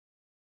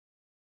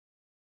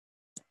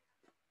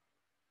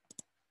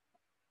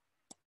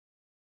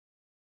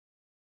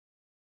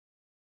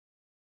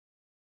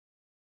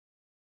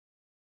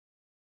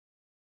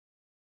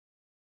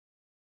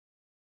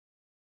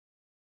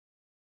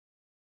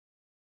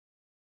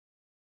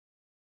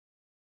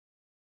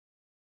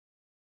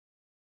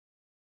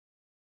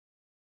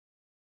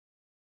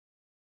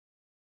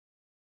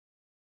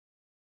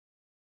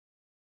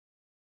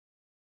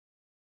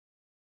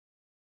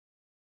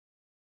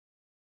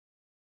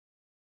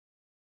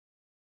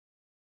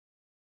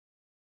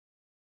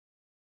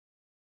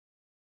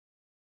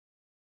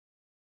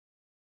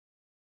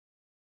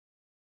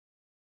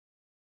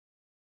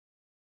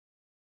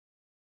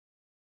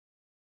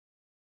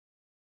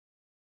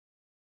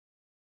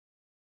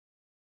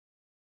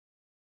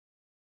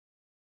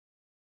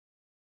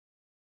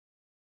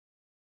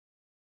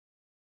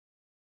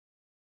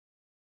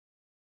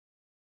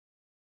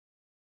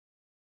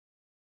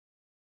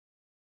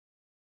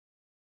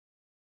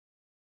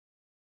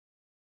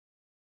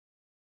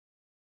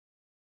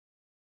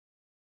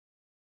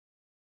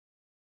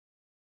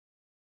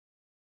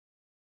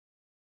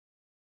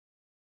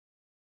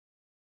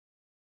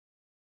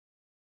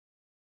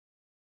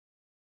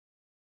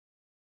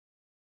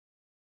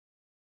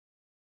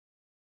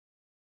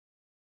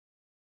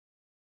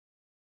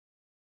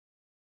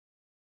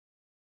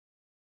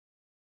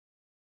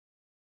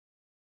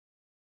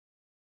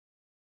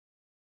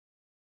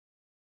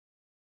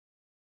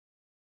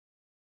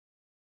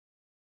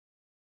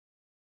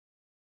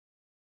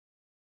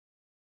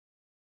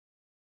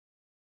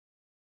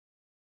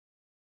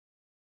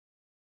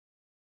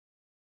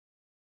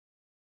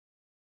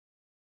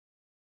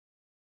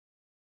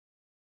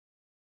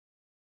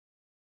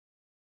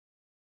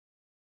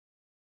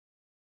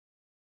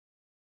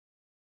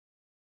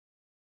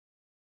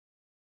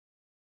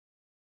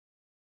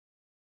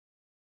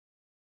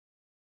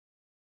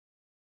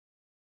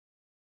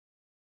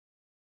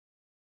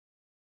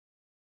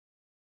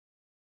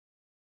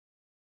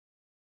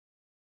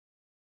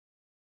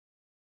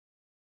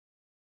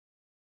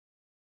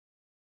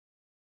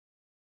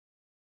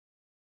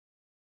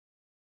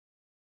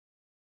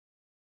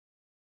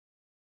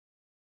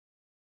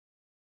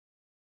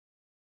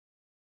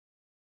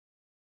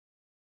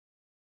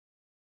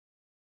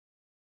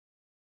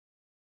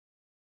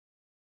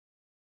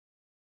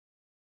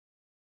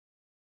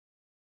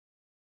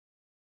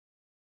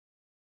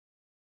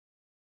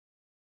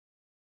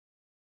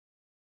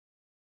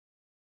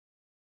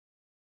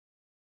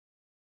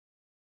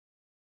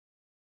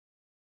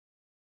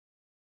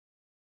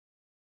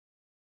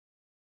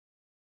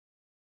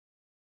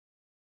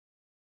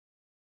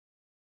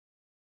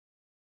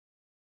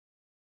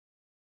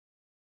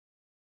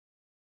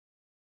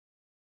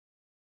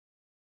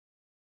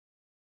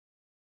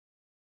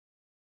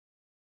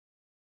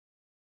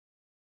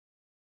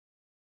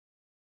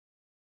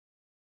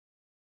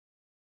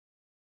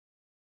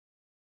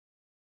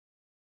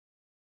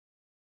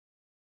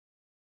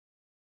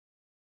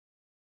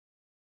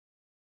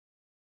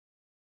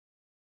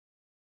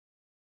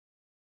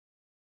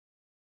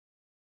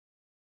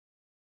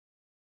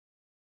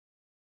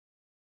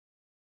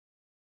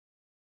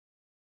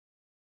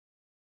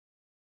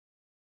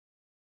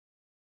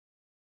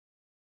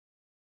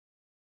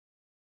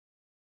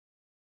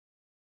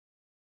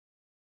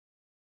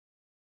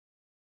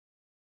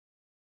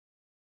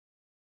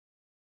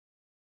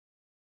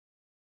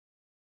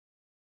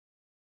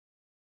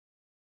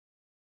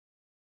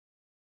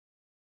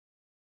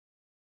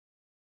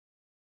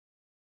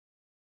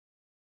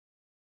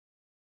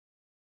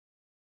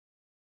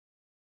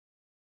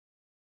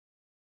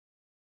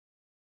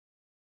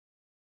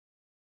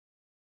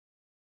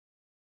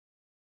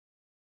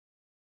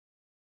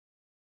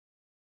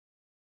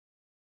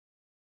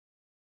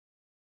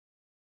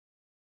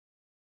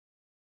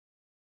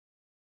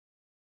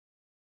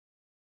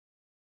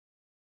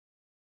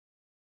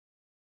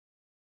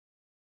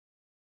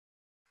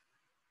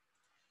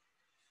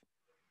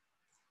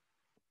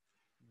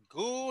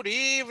Good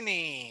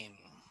evening.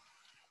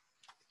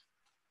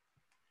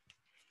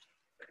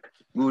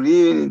 Good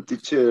evening,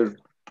 teacher.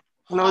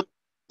 Hello,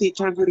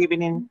 teacher. Good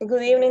evening.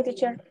 Good evening,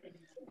 teacher.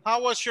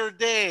 How was your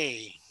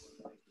day?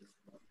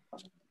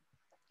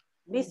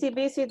 Busy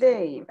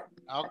day.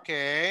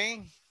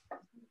 Okay,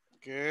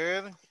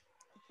 good.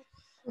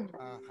 That's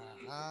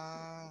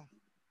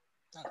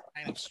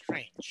kind of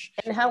strange.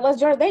 And how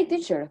was your day,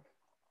 teacher?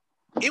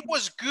 It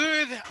was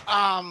good.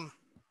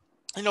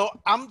 You know,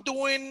 I'm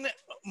doing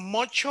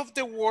much of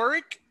the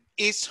work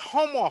is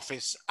home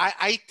office.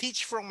 I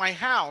teach from my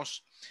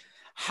house.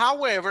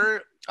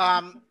 However,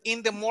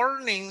 in the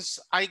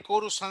mornings, I go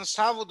to San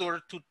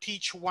Salvador to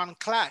teach one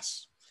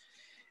class.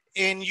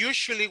 And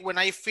usually when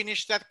I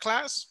finish that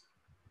class,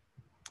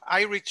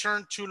 I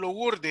return to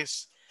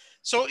Lourdes.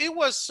 So it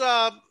was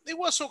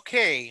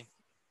okay.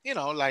 You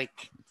know,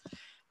 like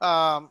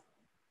the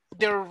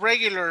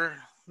regular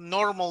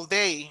normal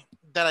day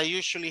that I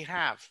usually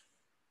have.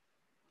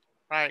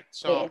 Right,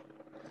 so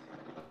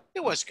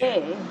it was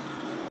good. Okay.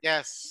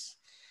 Yes.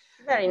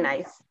 Very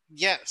nice.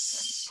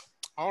 Yes.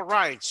 All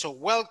right, so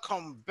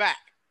welcome back.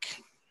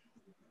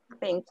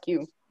 Thank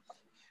you.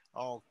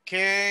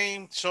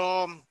 Okay,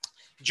 so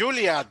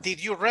Julia,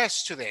 did you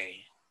rest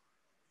today?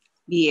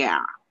 Yeah,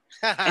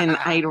 and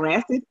I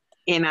rested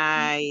and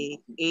I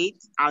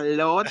ate a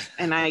lot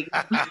and I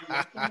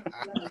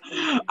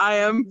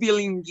am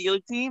feeling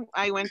guilty.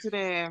 I went to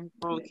the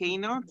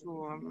volcano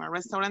to a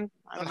restaurant.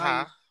 I don't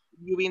know if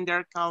you've been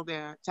there, called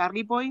the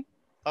Charlie Boy.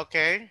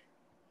 Okay.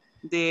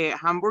 The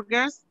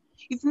hamburgers.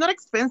 It's not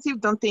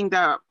expensive. Don't think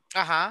that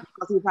because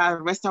it's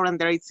a restaurant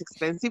there, it's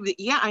expensive.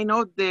 Yeah, I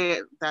know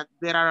that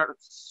there are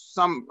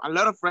a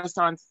lot of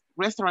restaurants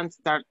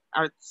that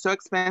are so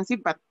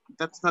expensive, but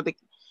that's not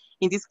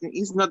in this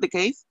is not the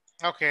case.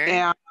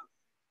 Okay.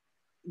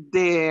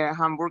 The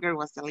hamburger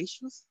was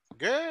delicious.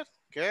 Good,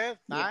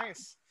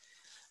 nice.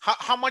 Yeah.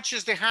 How much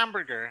is the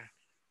hamburger?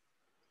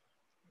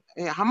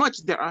 How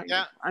much there are?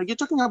 Yeah. Are you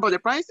talking about the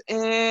price?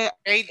 $8.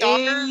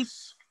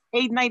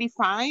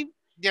 $8.95.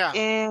 Yeah.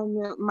 And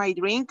my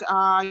drink,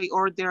 I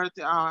ordered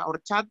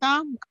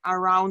horchata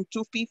around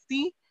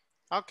 $2.50.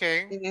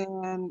 Okay.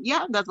 And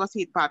yeah, that was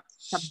it. But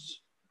it's a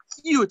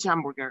huge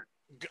hamburger.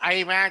 I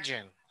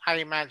imagine.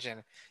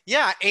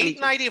 Yeah,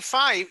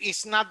 $8.95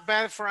 is not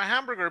bad for a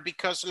hamburger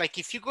because, like,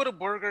 if you go to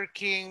Burger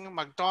King,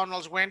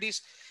 McDonald's,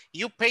 Wendy's,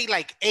 you pay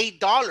like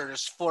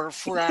 $8 for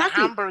exactly. A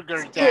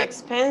hamburger. It's too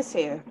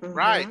expensive.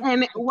 Right.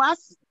 And it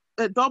was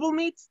double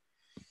meat.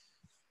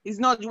 It's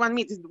not one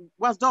meat. It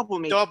was double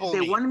meat.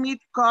 The one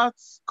meat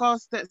cost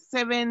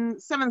seven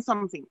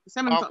something.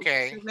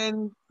 Okay.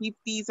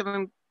 7.50,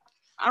 7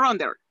 around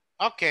there.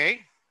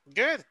 Okay.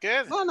 Good.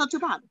 No, not too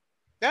bad.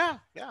 Yeah,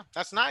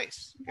 that's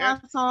nice. Yeah,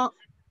 so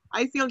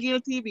I feel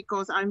guilty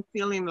because I'm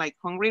feeling like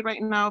hungry right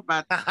now,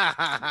 but no,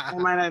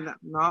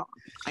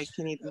 I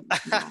can eat no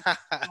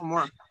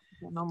more.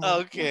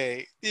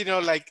 Okay. You know,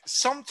 like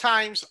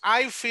sometimes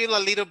I feel a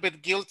little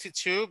bit guilty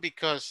too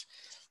because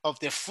of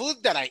the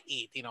food that I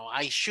eat. You know,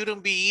 I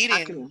shouldn't be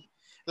eating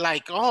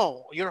like,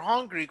 oh, you're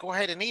hungry, go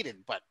ahead and eat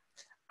it. But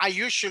I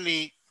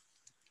usually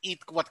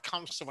eat what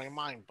comes to my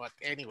mind. But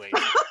anyway.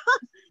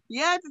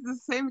 Yeah, it's the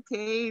same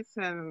case.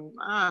 And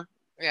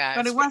yeah,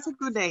 but it was a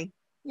good day.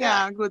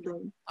 Yeah, good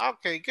day.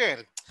 Okay,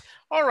 good.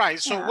 All right,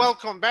 so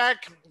welcome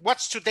back.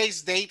 What's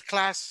today's date,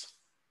 class?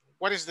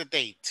 What is the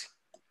date?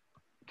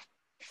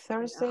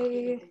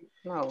 Thursday,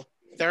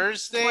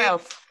 Thursday,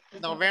 12th.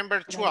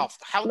 November 12th.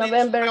 How do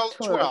November you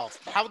spell 12th?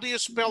 How do you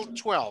spell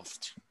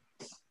 12th?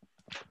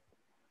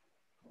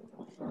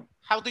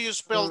 How do you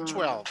spell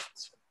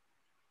 12th?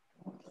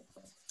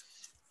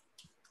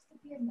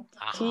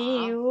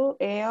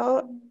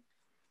 TULVETH.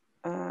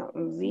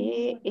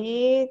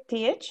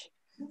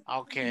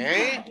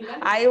 Okay.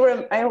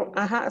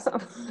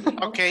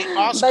 Okay,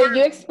 Oscar. But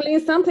you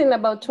explained something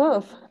about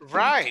 12.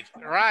 Right.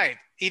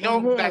 You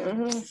know that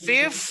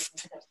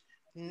 5th,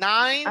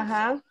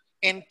 9th,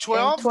 and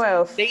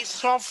 12th, they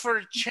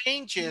suffer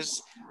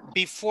changes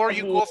before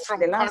you go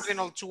from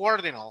cardinal to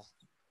ordinal.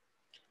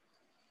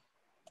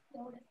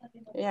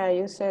 Yeah,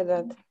 you said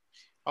that.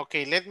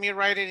 Okay, let me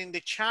write it in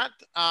the chat.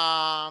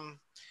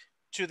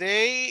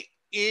 Today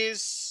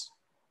is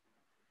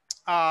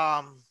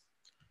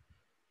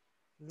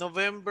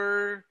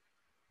November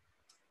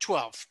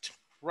 12th,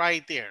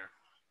 right there,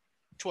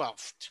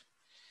 12th.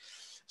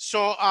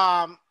 So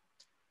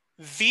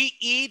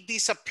VE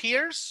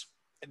disappears,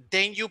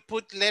 then you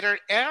put letter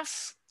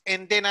F,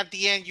 and then at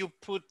the end you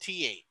put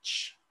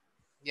TH.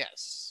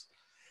 Yes.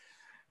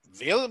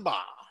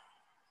 Vilma.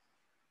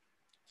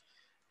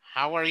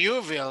 How are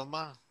you,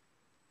 Vilma?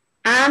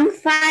 I'm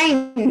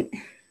fine.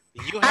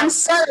 I'm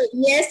sorry.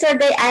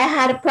 Yesterday I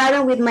had a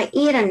problem with my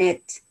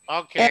internet.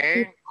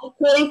 Okay. I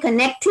couldn't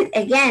connect it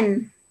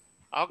again.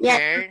 Okay.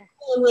 Yeah,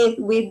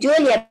 with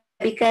Julia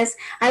because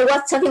I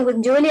was talking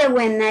with Julia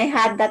when I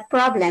had that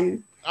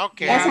problem.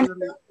 Okay. Yes,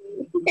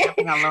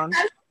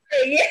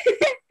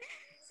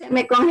 Se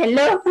me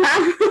congeló.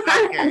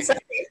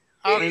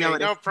 Okay,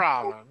 no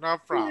problem.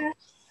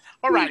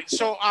 All right,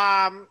 so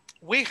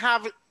we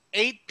have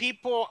 8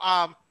 people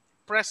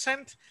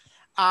present.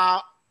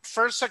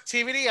 First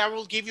activity, I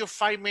will give you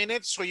 5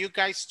 minutes so you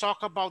guys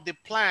talk about the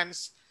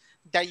plans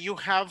that you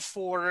have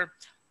for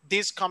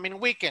this coming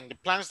weekend, the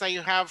plans that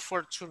you have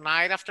for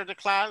tonight after the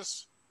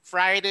class,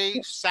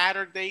 Friday,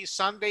 Saturday,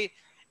 Sunday,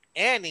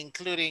 and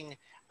including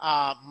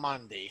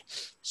Monday.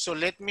 So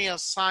let me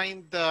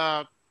assign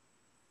the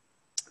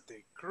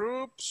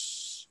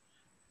groups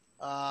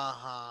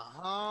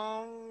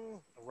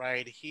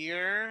right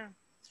here.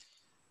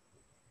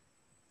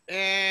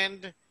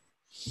 And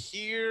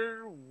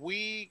here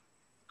we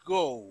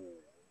go.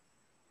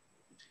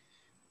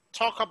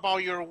 Talk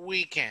about your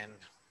weekend.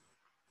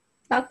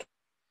 Okay.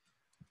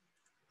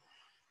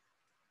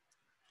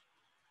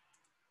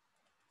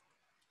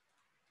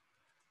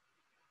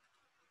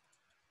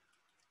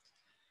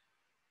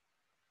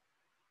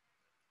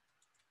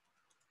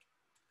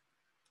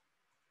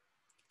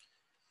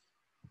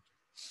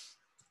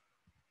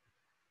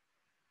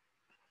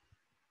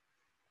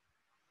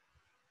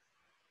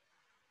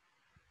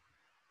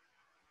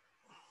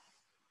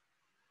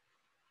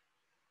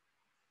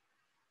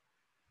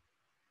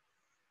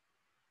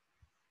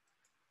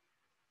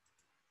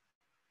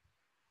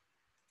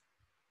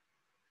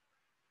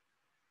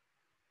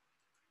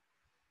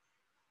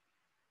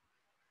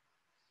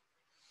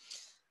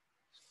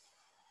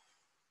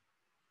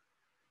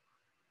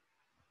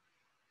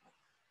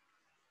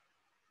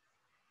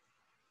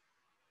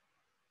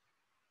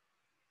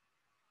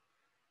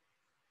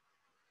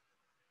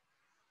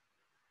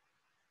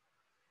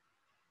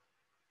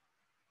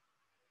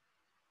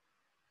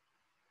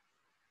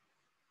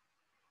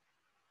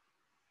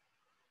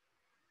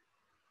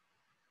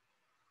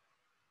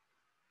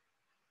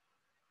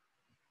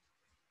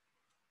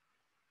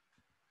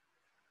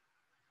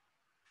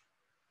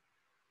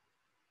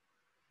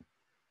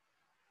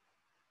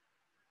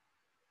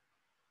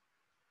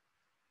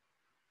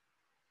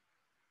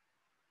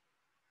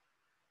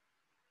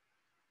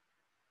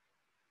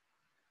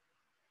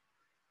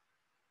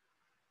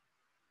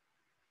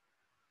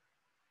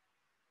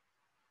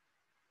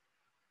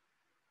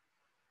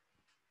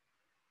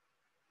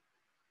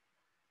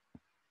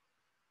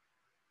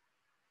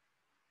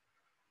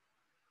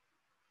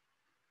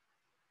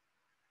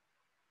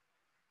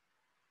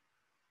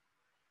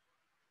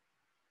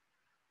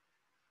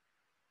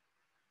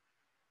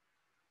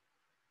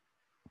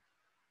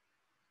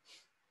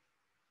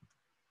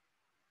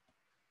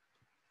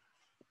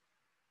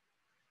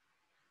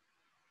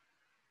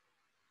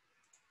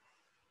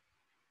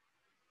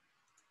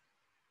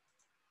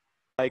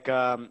 Like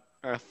a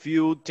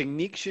few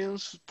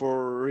technicians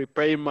for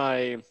repair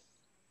my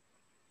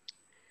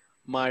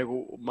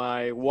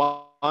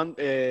one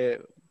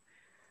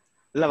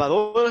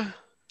lavadora.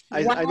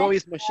 I know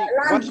it's machine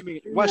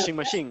washing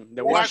machine,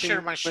 the washing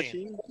Washer machine.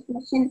 machine.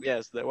 Machine.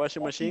 Yes, the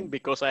washing machine,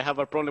 because I have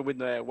a problem with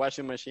the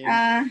washing machine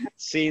Uh,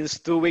 since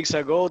 2 weeks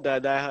ago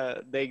that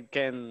they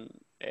can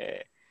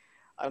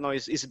I don't know,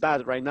 it's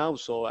bad right now,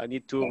 so I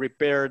need to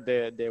repair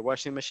the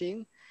washing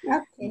machine.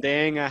 okay.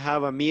 Then I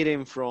have a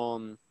meeting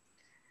from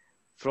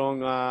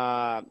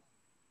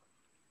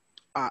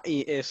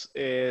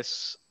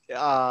ISSS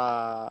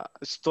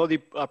study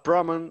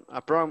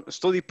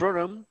study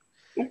program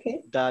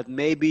Okay. that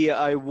maybe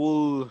I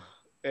will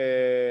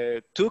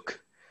took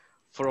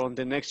from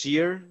the next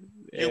year.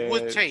 You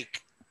would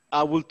take.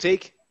 I will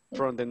take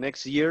from the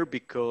next year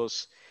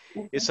because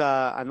it's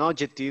an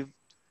objective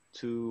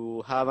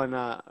to have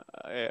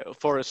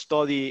for a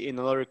study in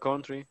another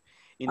country.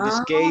 In this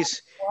Ah,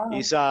 case,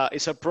 wow.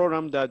 it's a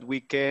program that we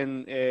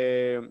can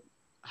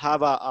have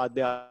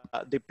the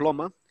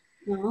diploma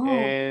Oh,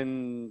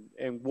 and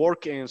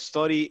work and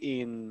study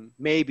in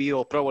maybe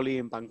or probably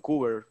in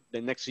Vancouver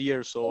the next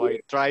year. So I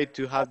try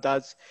to have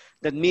that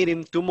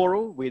meeting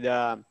tomorrow with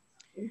a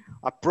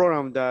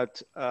program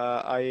that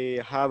I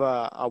have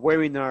a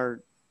webinar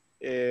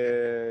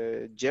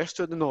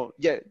yesterday. No,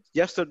 yeah,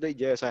 yesterday.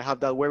 Yes, I have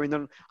that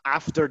webinar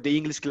after the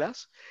English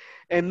class,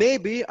 and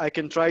maybe I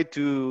can try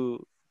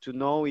to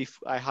know if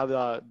I have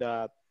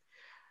the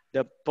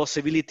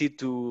possibility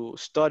to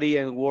study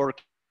and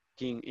work in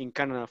Canada from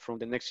the next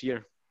year.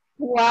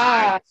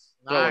 wow. Nice,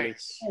 Probably.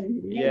 nice.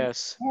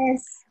 Yes.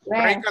 Yes.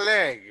 Break Wow. a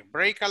leg,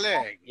 break a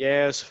leg.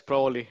 Yes,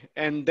 probably.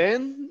 And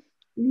then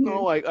Mhm.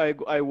 no,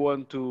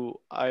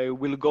 I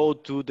will go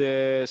to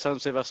the San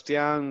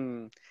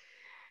Sebastian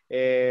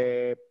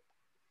uh,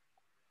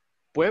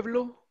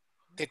 pueblo.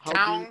 The How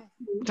do you, town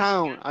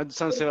town at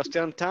San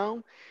Sebastian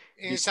town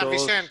in San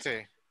because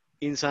Vicente.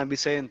 in San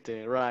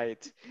Vicente,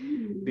 right?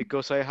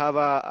 Because I have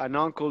an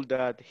uncle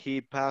that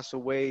he passed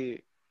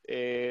away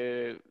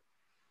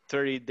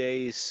 30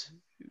 days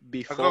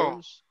before,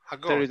 Ago,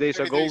 ago, 30 days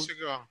 30 ago, days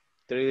ago.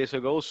 30 days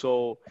ago.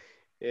 So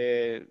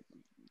uh,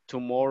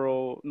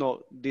 tomorrow,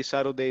 no, this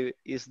Saturday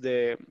is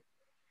a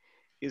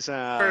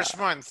First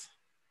month.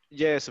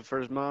 yes, the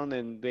first month,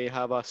 and they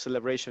have a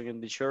celebration in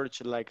the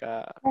church, like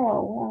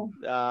Oh,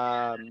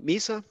 a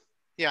misa,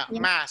 Yeah, wow.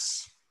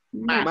 mass.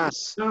 Math. Mass.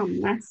 mass. Oh,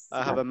 math.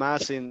 I have a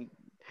mass in,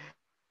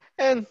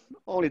 And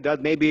only that,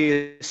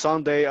 maybe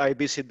Sunday I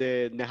visit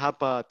the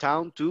Nehapa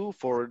town too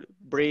for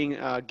bring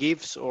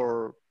gifts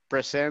or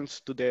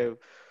presents to the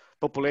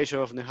population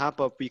of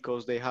Nehapa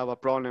because they have a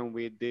problem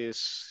with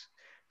this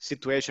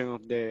situation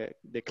of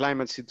the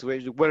climate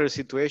situation, weather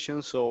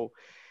situation. So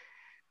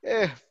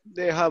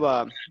they have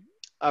a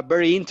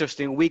very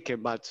interesting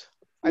weekend, but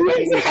I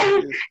think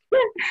it's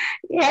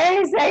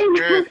Yes, I know.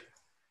 Good.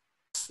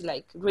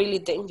 Like really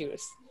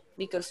dangerous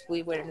because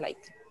we were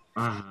like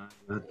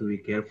You have to be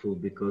careful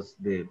because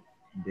the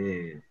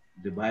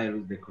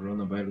virus, the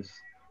coronavirus,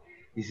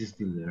 is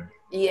still there.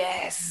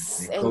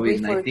 yes, The and we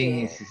COVID-19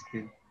 forget. is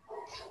still.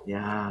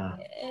 Yeah.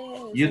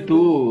 Yes, You and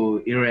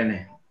too,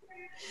 Irene.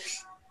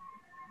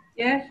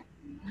 Yes.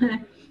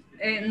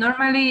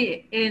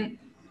 Normally in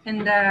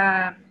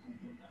the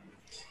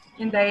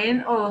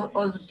end of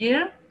the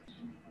year,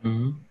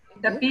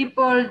 the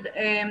people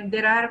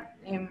there are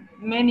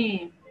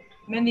many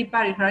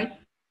parties, right?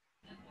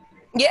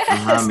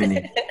 yes,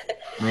 Many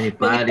many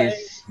parties.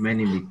 parties,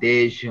 many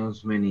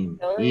invitations, many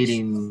Lunch.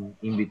 eating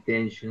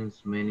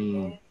invitations,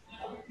 many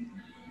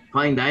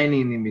fine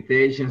dining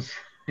invitations,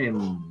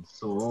 and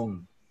so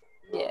on.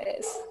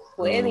 Yes,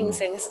 So,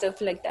 weddings and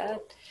stuff like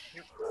that.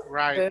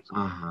 Right. But,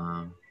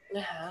 uh-huh.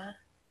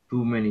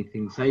 Too many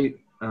things.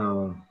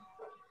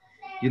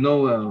 You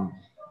know,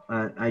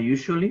 I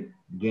usually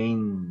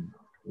gain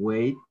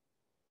weight.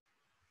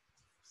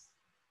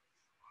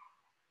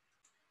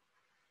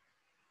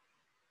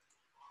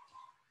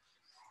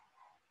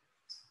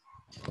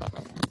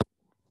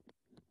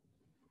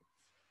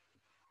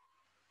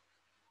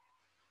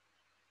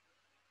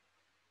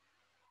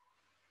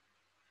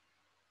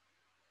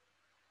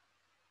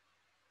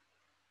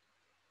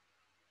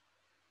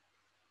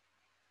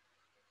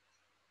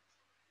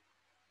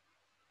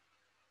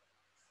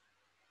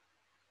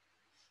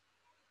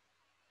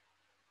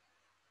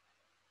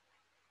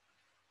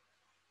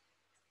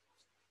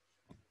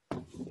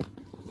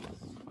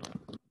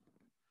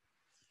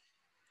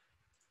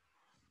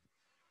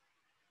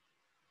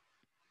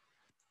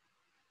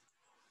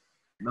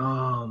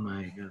 Oh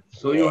my God!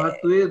 So you yeah, have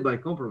to eat by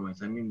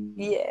compromise. I mean,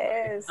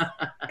 yes.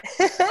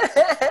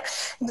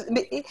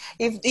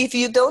 If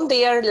you don't,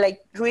 they are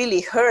like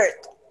really hurt.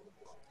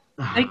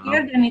 They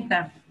care,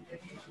 Janita.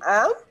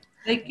 Huh?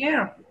 They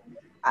care.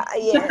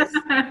 Yes.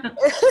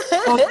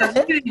 Oh, that's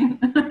good.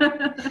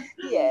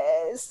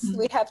 Yes,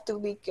 we have to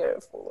be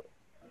careful.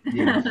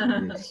 yes,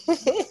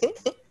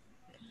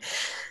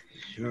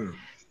 sure.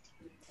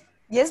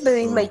 Yes, but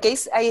in my So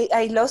case,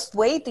 I lost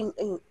weight.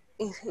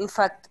 In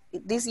fact,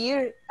 this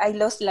year I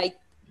lost like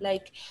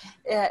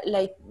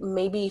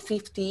maybe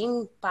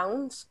 15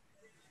 pounds.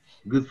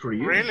 good for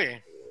you.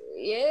 Really?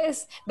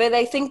 Yes, but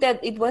I think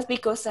that it was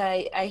because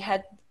I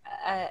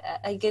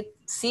get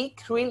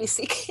sick, really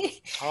sick.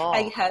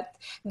 I Oh. had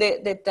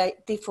the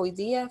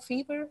typhoidea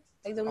fever.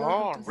 I don't know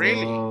how Oh, to say.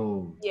 really?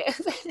 Oh,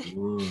 Yes,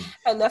 good.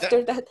 and That,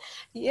 after that,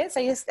 yes,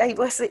 I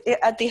was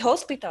at the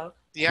hospital.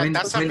 yeah,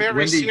 that's a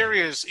very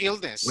serious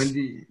illness. When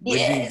did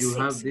Yes, you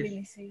have it's this?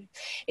 really serious.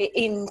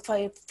 In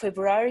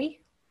February,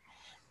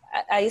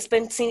 I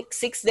spent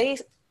 6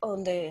 days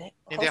on the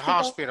In the hospital.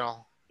 hospital.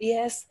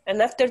 Yes,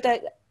 and after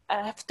that,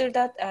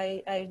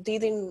 I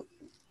didn't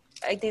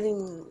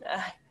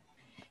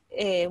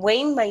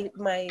weigh my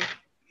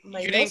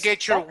You didn't loss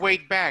get your back.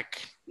 weight back.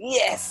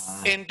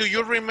 Yes. And do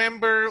you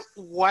remember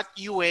what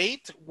you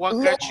ate? What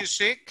No, got you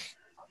sick?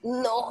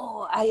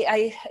 no.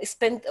 I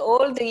spent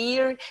all the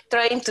year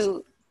trying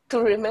to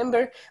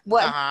remember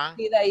what Uh-huh.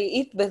 did I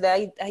eat, but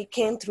I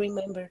can't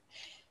remember.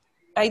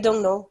 I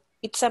don't know.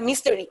 It's a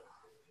mystery.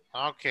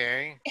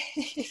 Okay.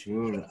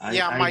 Sure.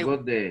 Yeah, I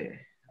got the.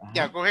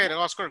 yeah, go ahead,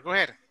 Oscar, go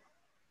ahead.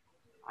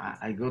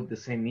 I got the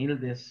same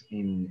illness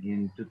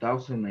in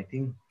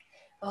 2019,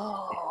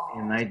 Oh.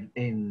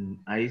 and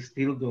I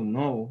still don't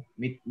know.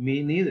 Me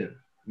neither.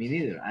 Me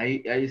neither.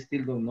 I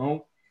still don't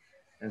know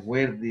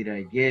where did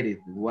I get it.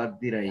 What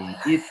did I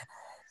eat?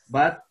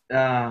 But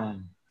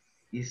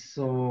it's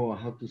so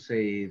how to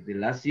say the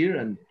last year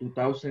in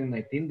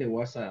 2019 there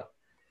was a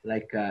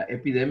like a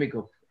epidemic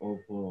of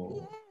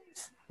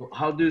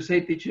how do you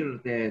say, teacher,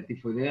 the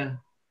typhoid?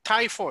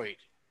 Typhoid.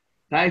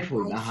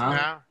 Typhoid.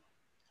 Yeah.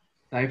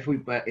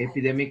 Typhoid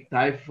epidemic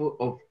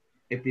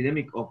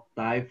of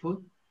typhoid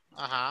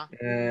Uh-huh.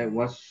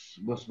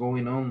 was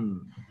going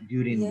on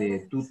during the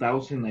Yes.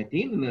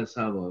 2019 in El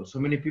Salvador. So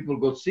many people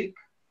got sick,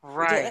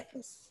 Right.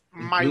 Yes.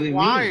 including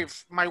me.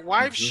 My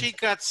wife, she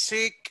got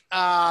sick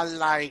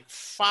like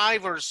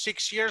 5 or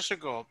 6 years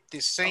ago, the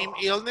same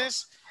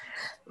illness.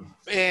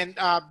 And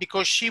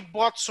because she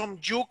bought some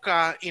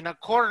yuca in a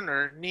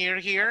corner near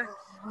here,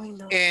 I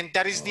know. and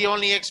that is the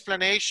only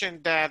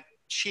explanation that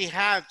she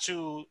had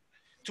to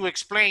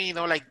explain, you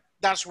know, like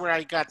that's where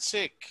I got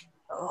sick.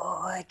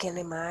 Oh, I can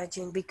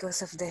imagine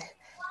because of the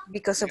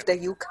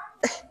yuca.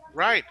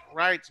 Right,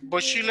 right.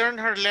 But she learned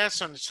her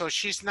lesson, so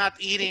she's not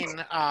eating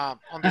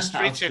on the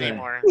streets Outside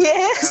anymore.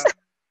 Yes.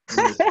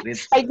 in the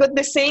streets. I got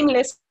the same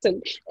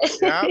lesson.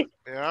 Yeah,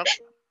 yeah.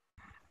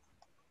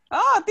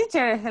 Oh,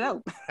 teacher,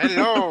 hello.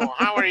 Hello,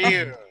 how are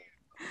you?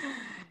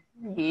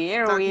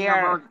 Here we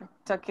are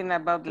talking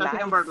about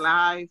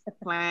life,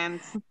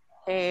 plans,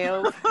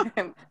 health,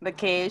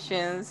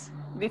 vacations,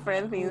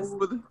 different things.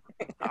 food.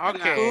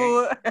 Okay.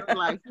 Food,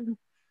 life.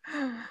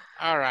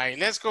 All right,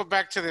 let's go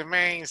back to the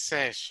main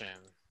session.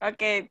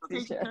 Okay,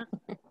 teacher.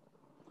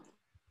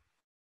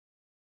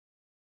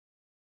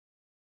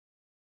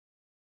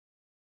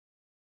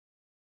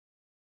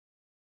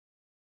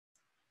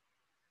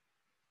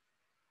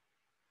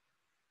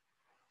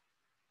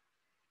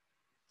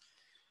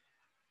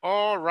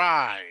 All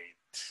right.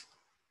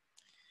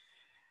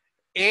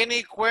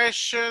 Any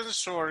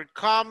questions or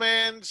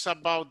comments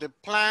about the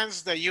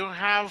plans that you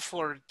have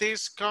for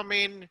this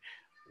coming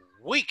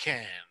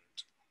weekend?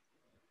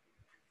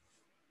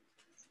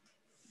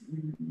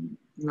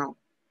 No.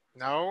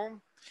 No?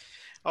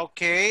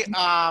 Okay.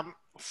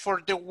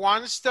 For the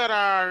ones that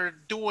are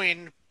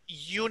doing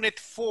Unit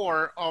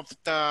 4 of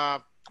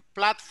the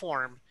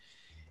platform,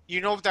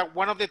 you know that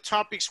one of the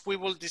topics we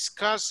will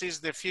discuss is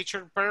the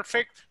future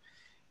perfect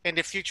and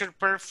the future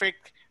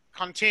perfect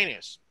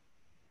continuous.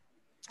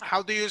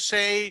 How do you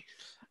say,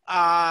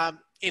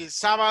 el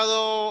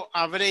sábado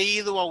habré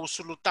ido a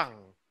Usulután?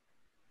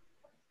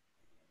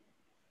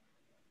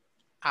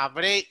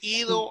 Habré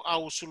ido a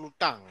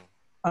Usulután.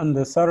 On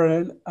the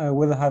Saturday, I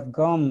will have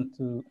gone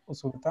to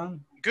Usulután.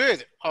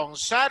 Good. On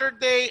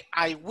Saturday,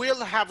 I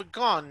will have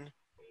gone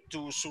to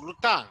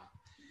Usulután.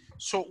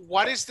 So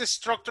what is the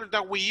structure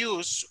that we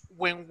use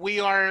when we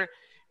are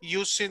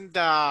using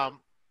the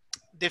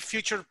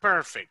future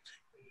perfect?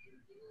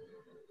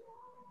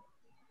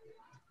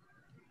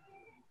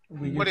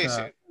 What is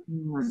it?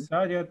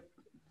 Subject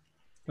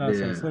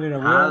plus auxiliary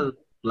Have verb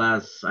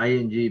plus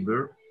ing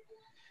verb.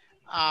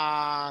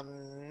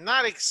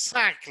 Not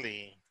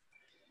exactly.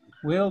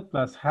 Will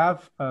plus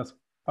have plus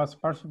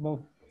past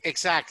participle.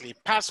 Exactly,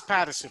 past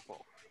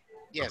participle.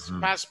 Yes,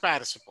 past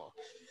participle.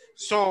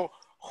 So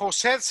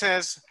Jose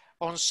says,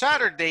 on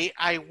Saturday,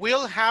 I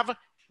will have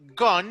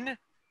gone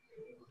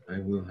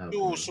to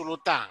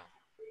Usulután,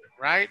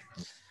 right?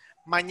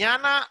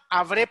 Mañana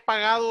habré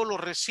pagado los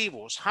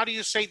recibos. How do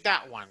you say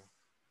that one?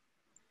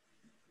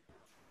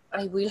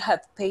 I will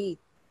have paid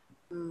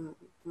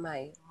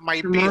my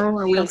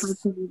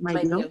bills.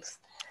 My bills.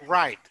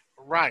 Right,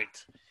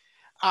 right.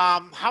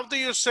 How do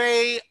you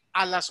say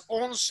a las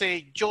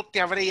 11 yo te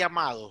habré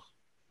llamado?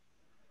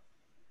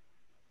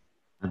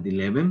 At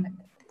 11,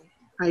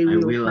 I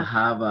will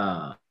have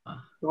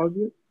called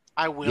you.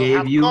 I will Gave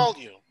have you. called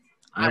you.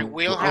 I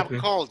will have okay.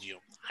 called you.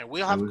 I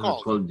will have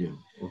called you.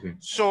 Okay.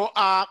 So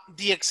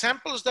the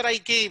examples that I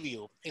gave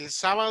you, el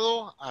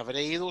sábado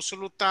habré ido a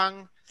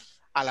Usulután,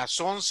 a las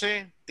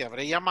 11 te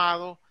habré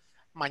llamado,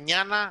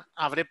 mañana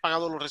habré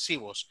pagado los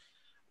recibos.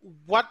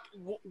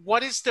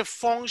 What is the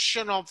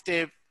function of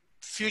the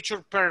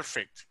future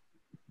perfect?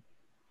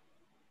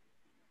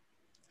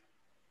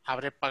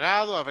 Habré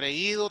pagado, habré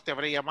ido, te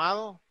habré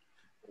llamado.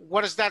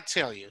 What does that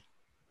tell you?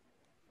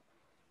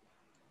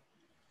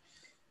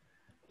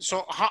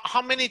 So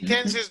how many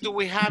tenses do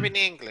we have in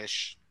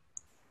English?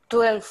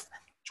 12.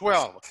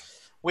 12.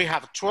 We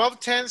have 12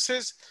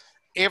 tenses.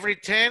 Every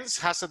tense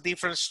has a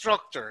different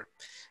structure.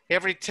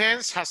 Every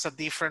tense has a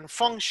different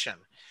function.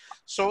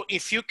 So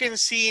if you can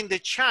see in the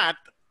chat,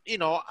 you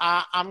know,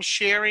 I'm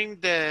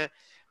sharing the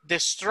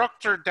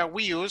structure that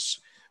we use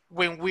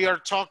when we are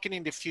talking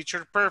in the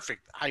future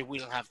perfect. I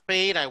will have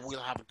paid, I will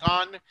have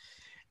gone,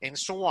 and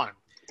so on.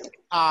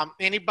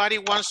 Anybody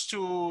wants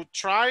to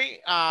try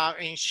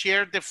and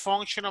share the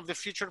function of the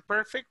future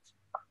perfect?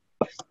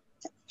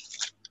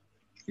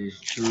 Is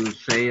to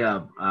say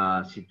a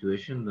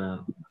situation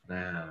that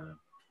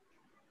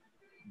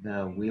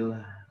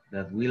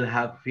will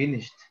have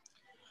finished.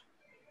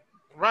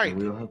 Right.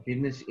 Will have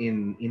finished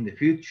in the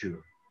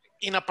future.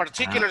 In a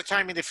particular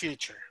time in the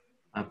future.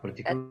 A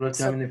particular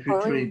time in the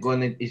future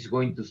is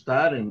going to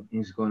start and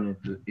it's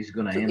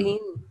gonna end.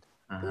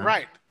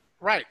 Right.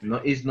 Right. No,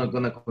 it's not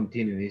gonna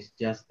continue. It's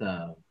just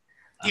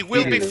it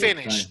will be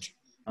finished.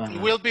 It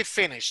will be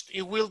finished.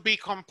 It will be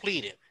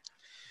completed.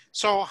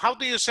 So how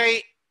do you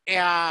say,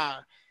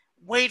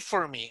 wait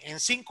for me, en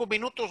 5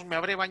 minutos me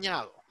habré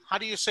bañado? How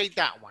do you say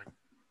that one?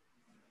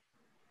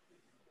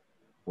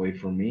 Wait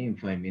for me, in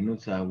 5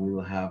 minutes I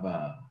will have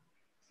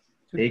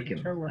taken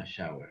a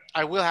shower.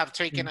 I will have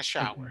taken a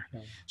shower.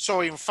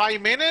 So in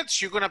 5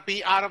 minutes, you're gonna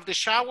be out of the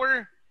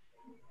shower,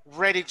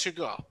 ready to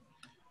go.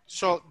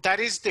 So that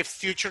is the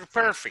future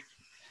perfect.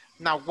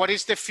 Now, what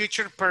is the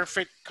future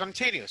perfect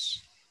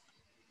continuous?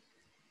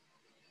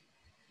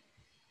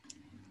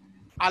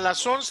 A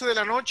las 11 de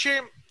la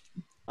noche.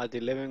 At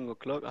 11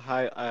 o'clock,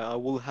 I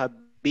will have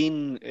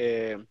been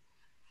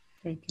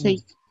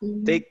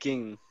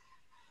taking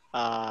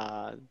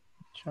a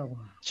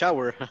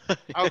shower.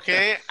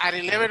 Okay, at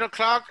 11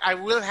 o'clock, I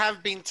will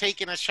have been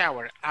taking a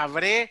shower.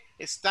 Habré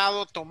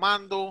estado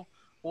tomando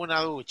una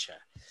ducha.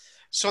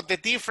 So the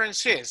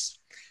difference is,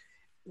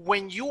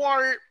 when you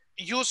are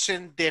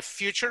using the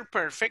future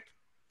perfect,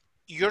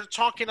 you're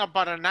talking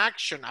about an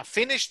action, a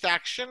finished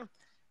action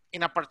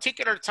in a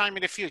particular time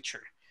in the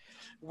future.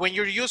 When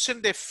you're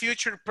using the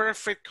future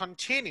perfect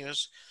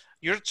continuous,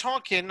 you're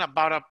talking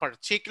about a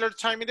particular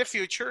time in the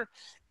future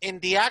and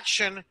the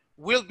action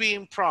will be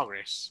in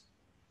progress.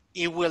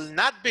 It will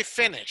not be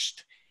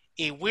finished.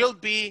 It will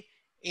be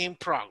in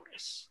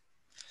progress.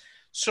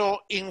 So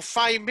in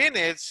 5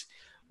 minutes,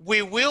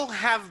 we will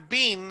have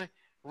been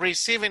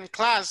receiving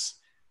class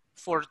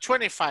for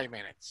 25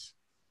 minutes.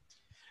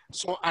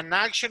 So an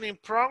action in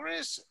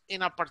progress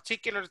in a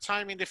particular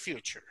time in the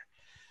future.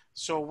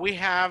 So we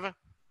have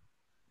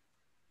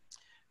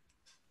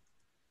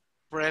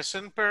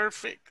present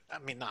perfect. I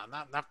mean, no,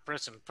 not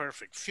present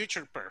perfect.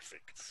 Future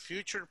perfect.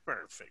 Future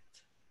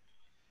perfect.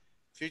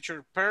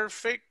 Future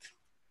perfect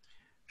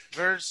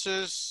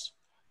versus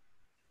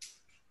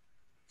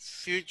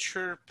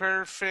future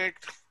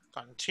perfect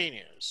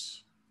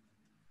continuous.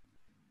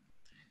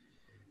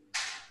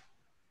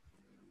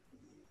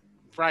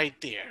 Right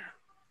there.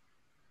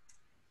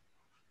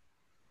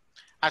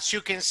 As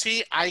you can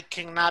see, I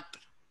cannot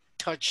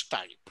touch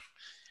type.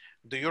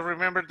 Do you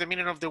remember the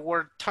meaning of the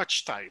word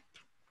touch type?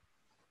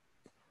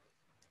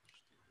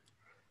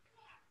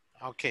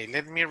 Okay,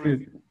 let me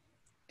read.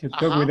 To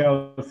talk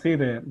without see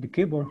the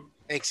keyboard.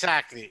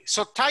 Exactly.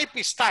 So type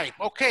is type.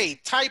 Okay,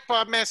 type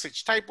a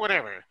message, type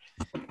whatever.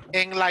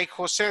 And like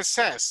Jose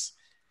says,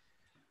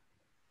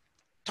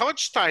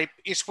 touch type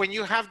is when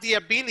you have the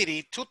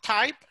ability to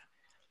type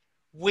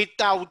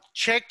without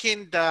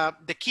checking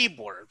the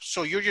keyboard.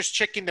 So you're just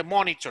checking the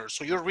monitor.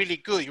 So you're really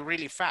good, you're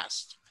really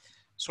fast.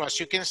 So as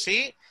you can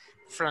see,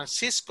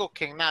 Francisco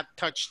cannot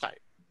touch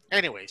type.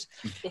 Anyways,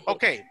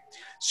 okay.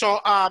 So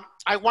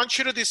I want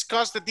you to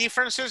discuss the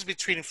differences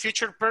between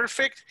future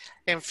perfect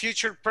and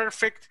future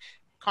perfect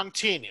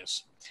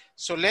continuous.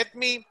 So let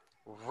me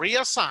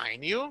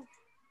reassign you.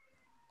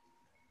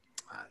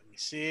 Let me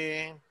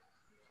see.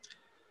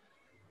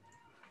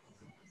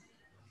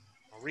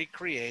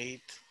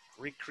 Recreate.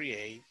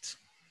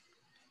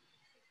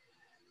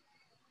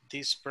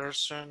 This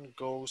person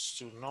goes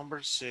to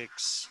number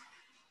 6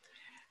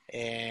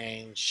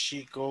 and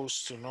she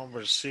goes to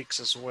number 6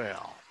 as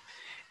well.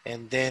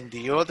 And then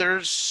the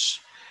others,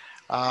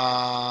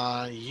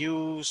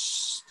 you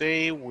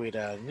stay with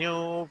a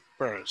new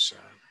person.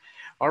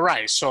 All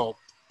right, so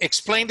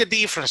explain the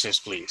differences,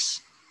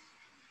 please.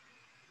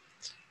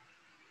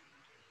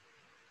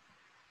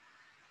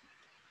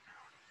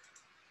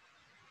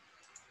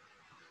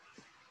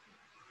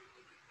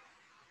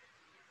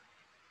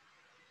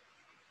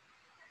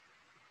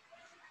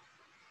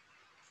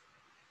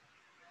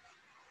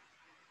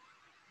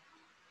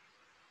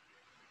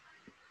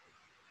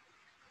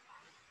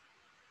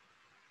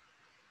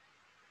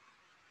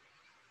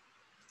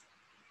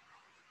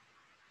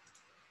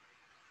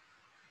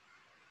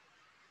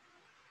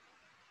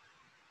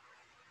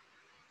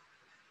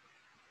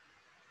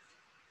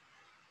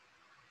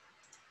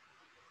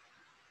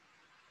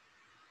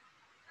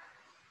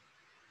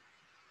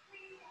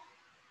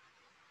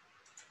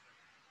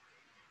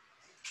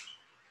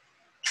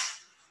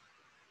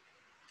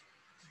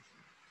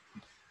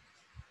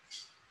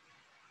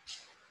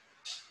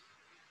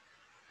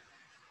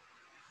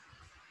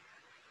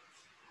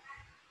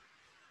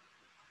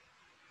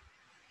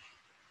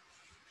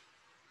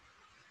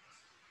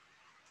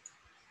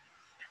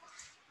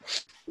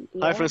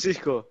 Hi,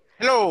 Francisco.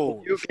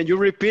 Hello. Can you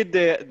repeat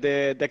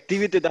the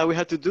activity that we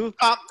had to do?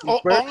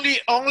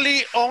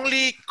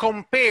 Only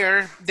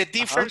compare the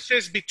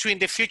differences between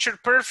the future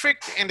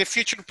perfect and the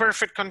future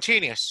perfect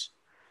continuous.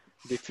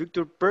 The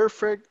future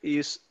perfect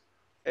is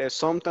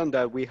something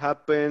that we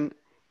happen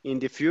in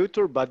the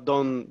future but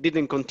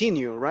didn't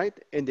continue, right?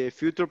 And the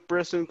future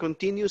present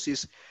continuous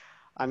is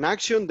an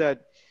action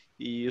that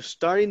you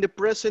start in the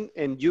present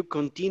and you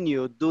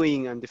continue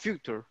doing in the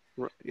future.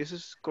 Is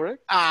this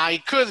correct?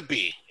 It could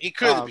be. It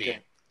could be.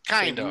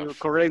 Kind Can of. you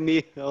correct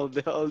me all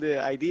the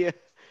idea?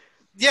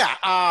 Yeah.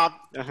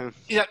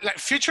 Yeah. Like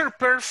future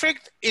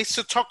perfect is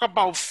to talk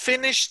about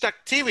finished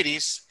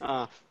activities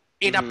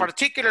in a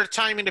particular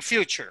time in the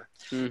future.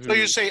 So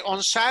you say,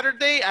 on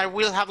Saturday, I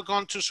will have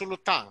gone to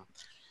Sulutan.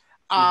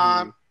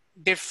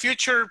 The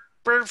future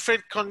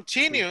perfect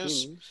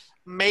continuous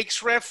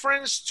makes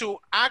reference to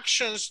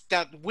actions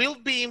that will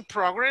be in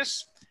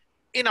progress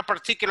in a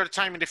particular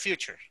time in the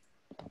future.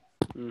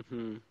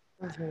 And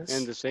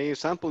the same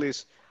example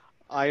is,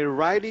 I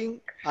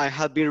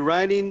have been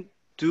riding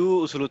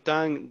to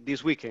Sulutan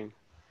this weekend.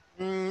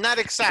 Not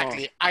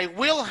exactly. I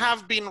will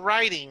have been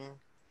riding.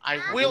 I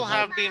will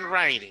have been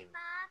riding.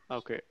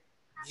 Okay.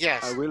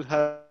 Yes. I will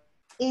have.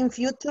 In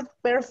future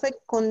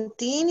perfect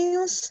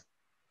continuous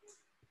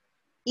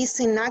is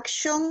in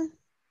action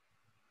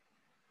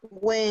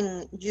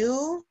when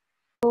you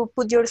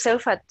put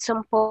yourself at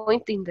some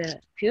point in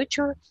the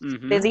future.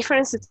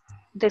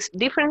 The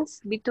difference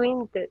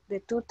between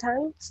the two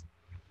times,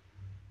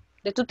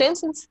 the two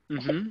tenses,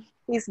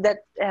 is that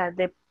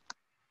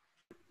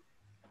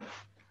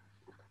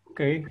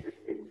Okay.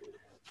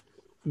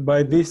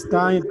 By this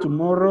time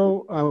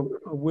tomorrow, I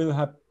will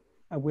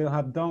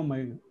have done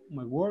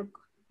my work.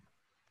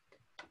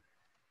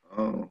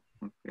 Oh,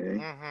 okay.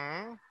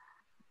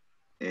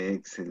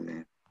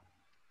 Excellent.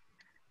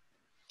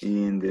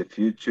 In the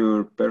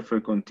future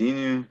perfect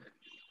continuous,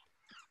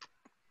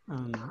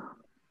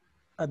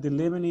 At the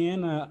 11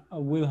 a.m. I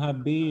will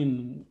have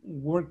been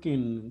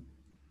working.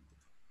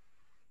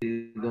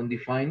 Don't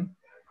define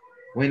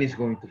when it's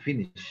going to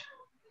finish.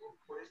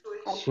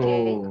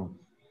 Okay.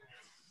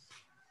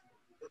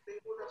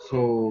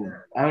 So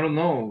I don't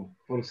know.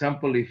 For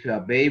example, if a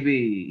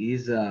baby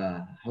is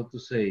how to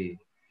say,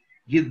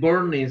 get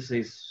born is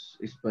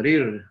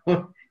parir.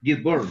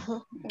 Get born.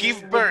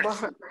 Give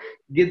birth.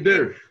 Give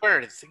birth.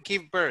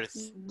 Give birth.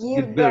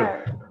 Give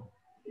birth.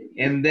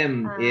 And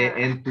then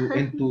and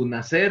to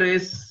nacer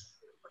is.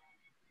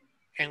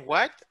 And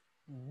what?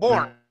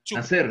 Born.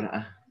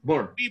 Nacer.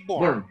 Born. Be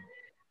born.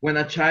 When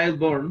a child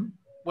born.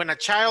 When a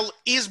child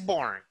is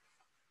born.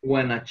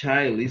 When a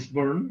child is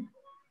born,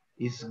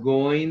 is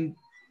going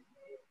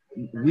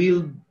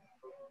will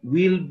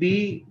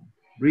be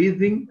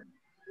breathing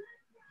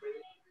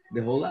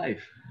the whole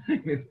life.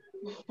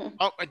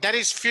 Oh, that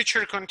is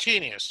future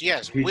continuous.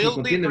 Yes, Future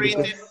will be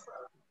breathing.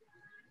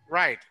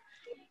 Right.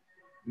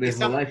 The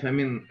whole life. I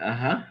mean,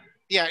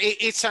 Yeah,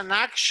 it's an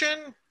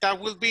action that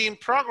will be in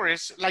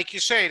progress, like you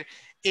said,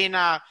 in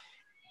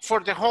for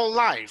the whole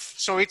life.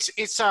 So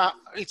it's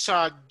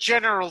a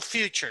general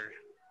future.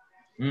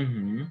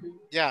 Mm-hmm.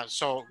 Yeah,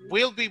 so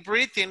will be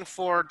breathing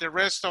for the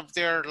rest of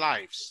their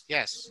lives.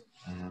 Yes.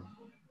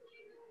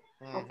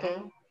 Okay.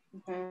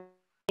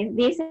 Is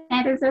this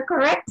answer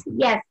correct?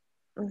 Yes.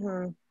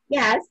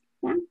 Yes.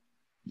 Yeah.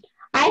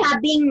 I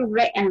have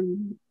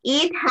been.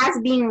 It has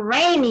been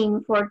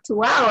raining for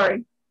 2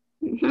 hours.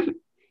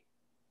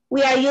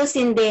 We are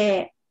using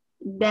the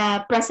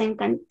present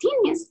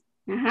continuous.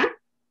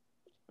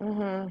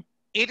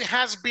 It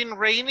has been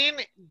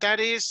raining. That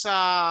is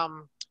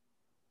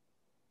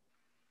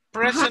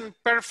present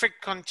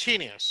perfect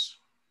continuous.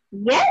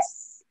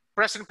 Yes.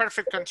 Present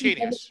perfect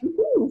continuous.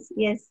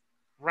 Yes.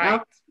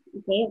 Right.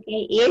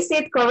 Okay. Is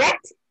it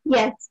correct?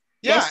 Yes.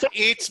 Yeah, yes,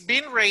 it's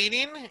been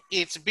raining.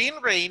 It's been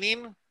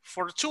raining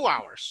for 2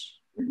 hours.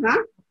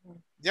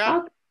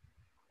 Yeah.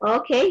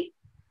 Okay.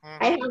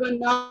 I have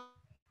enough.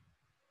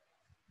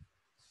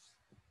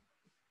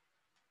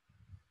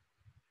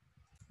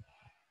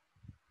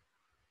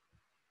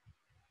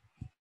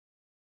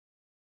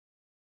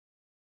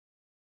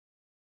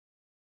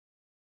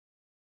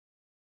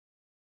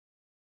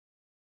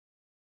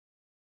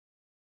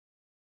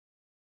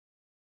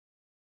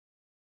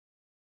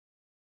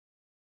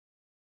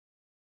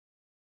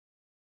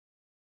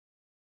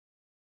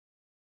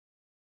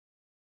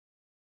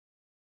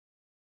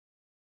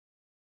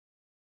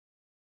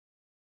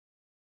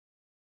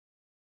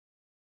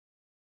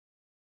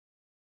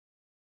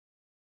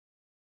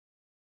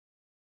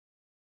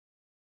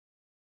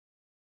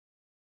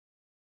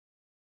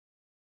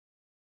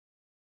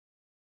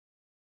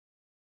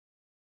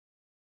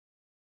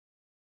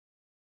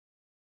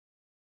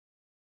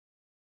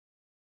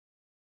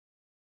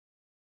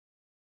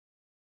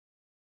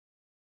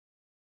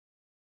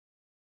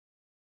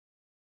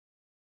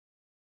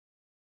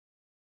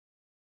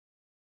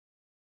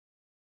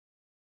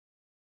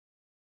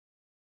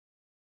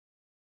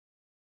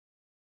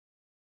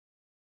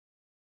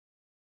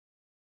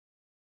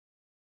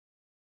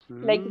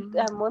 Like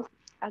a month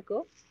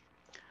ago.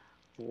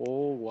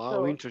 Oh, wow,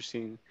 So,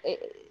 interesting.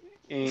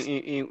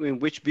 In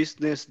which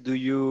business do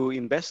you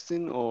invest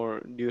in,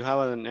 or do you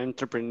have an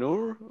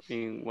entrepreneur?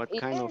 In what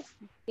kind of?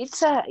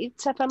 it's a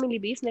family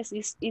business.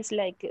 It's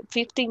like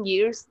 15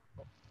 years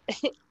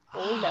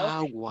old now.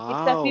 Ah, It's a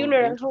wow.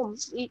 funeral home.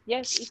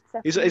 Yes,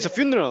 It's a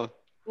funeral.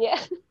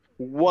 Yeah.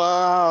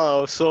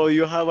 Wow. So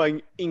you have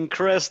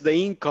increased the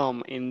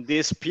income in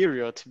this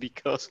period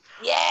because.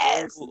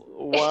 Yes.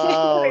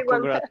 Wow.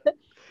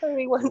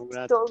 Everyone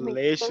told me.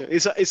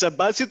 Congratulations. It's a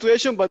bad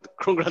situation, but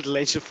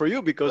congratulations for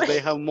you because they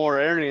have more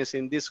earnings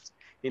in this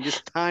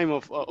time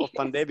of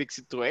pandemic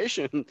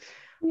situation.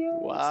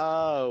 Yes.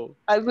 Wow.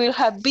 I will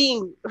have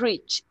been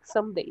rich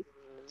someday.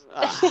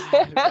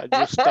 But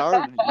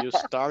you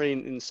start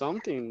in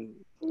something.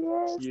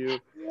 Yes.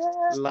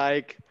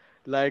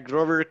 Like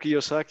Robert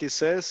Kiyosaki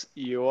says,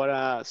 you are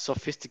a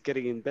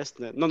sophisticated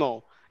investor.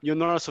 No, you're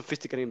not a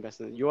sophisticated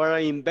investor. You are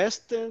an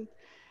investor,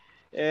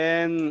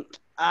 and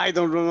I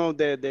don't know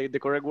the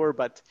correct word,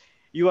 but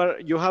you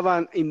have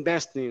an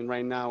investing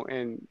right now,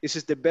 and this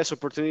is the best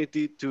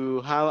opportunity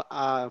to have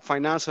a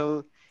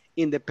financial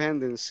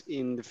independence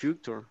in the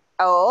future.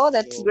 Oh,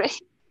 that's great.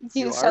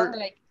 You you sound are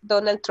like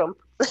Donald Trump.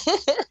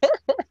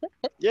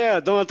 Yeah,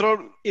 Donald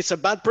Trump is a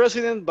bad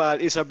president,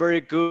 but it's a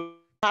very good.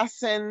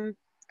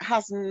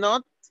 Has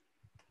not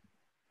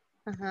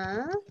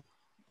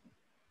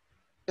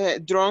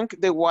drunk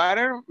the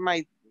water.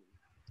 I'm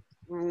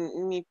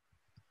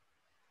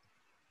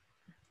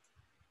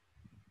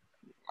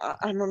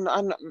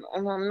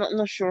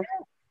not sure.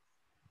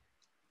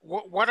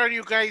 What are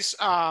you guys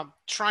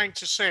trying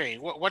to say?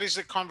 What is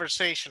the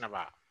conversation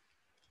about?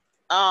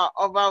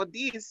 About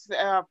this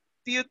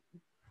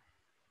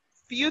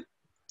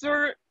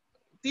future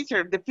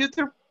teacher, the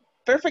future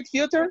perfect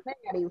future.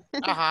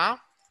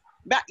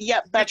 But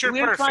future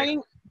we're perfect.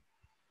 trying.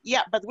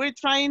 Yeah, but we're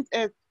trying.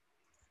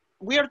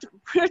 We're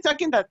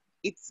talking that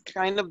it's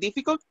kind of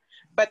difficult,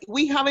 but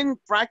we haven't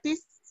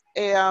practiced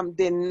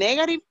the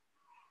negative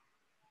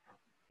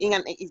in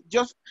an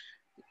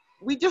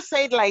we just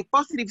say like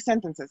positive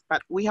sentences,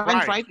 but we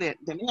haven't tried the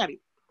negative.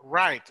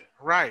 Right,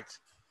 right.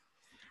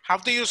 How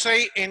do you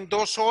say en 2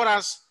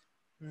 horas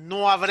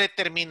no habré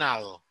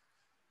terminado?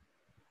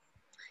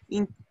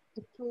 In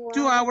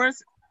 2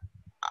 hours,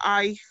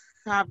 I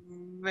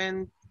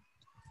haven't.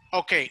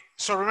 Okay,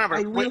 so remember.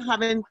 I will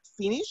haven't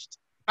finished.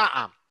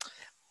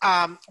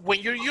 When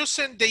you're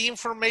using the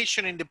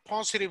information in the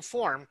positive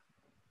form,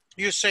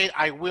 you say,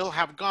 I will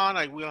have gone,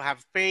 I will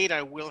have paid,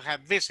 I will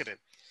have visited.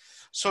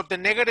 So the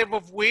negative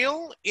of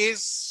will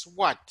is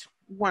what?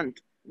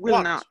 Won't.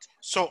 Will not.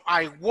 So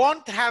I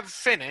won't have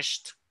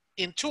finished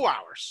in 2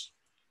 hours.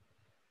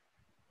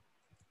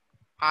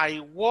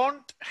 I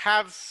won't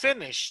have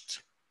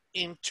finished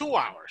in 2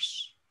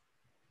 hours.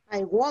 I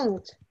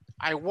won't.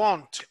 I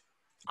won't.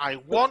 I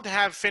won't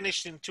have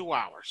finished in 2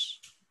 hours.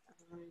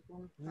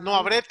 No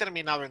habré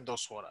terminado en 2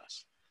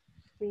 horas.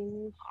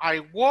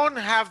 I won't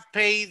have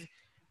paid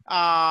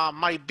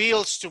my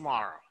bills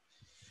tomorrow.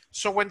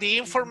 So when the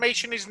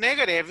information is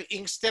negative,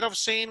 instead of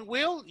saying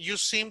will, you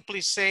simply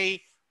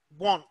say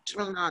won't.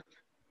 Will not.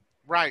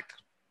 Right.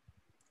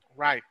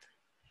 Right.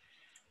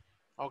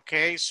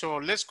 Okay, so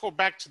let's go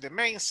back to the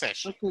main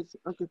session. Okay,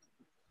 okay.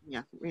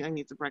 Yeah, I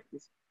need to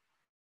practice.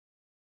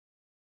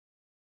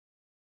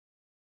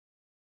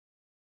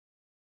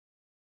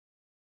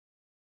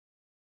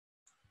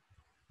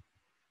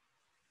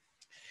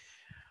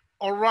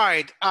 All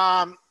right.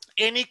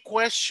 Any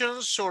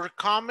questions or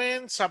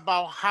comments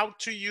about how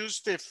to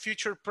use the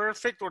future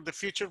perfect or the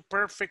future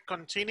perfect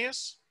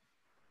continuous?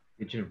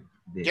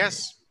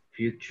 Yes.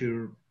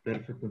 Future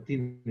perfect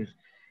continuous.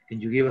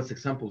 Can you give us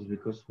examples?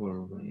 Because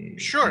for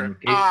sure.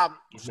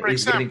 For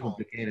example,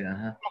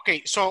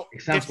 okay, so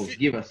examples.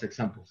 Give us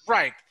examples.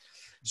 Right.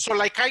 So,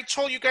 like I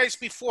told you guys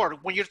before,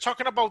 when you're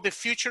talking about the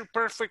future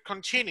perfect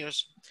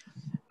continuous,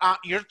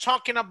 you're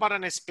talking about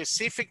a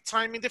specific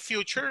time in the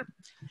future,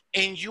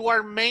 and you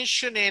are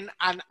mentioning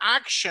an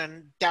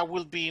action that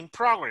will be in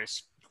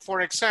progress.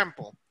 For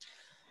example,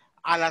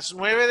 a las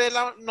 9 de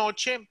la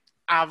noche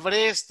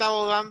habré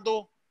estado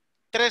dando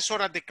 3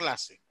 horas de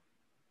clase.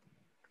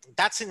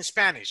 That's in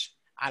Spanish.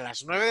 A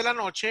las 9 de la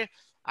noche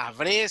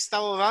habré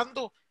estado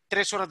dando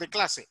 3 horas de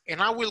clase,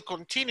 and I will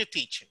continue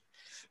teaching.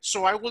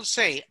 So I will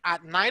say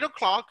at 9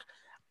 o'clock,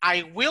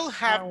 I will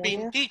have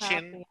been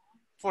teaching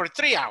for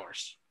 3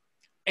 hours,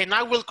 and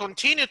I will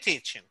continue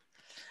teaching.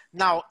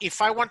 Now,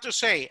 if I want to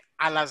say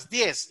a las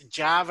 10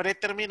 ya habré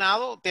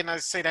terminado, then I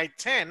said at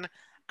 10,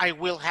 I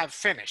will have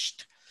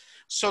finished.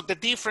 So the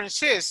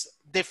difference is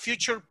the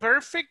future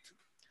perfect,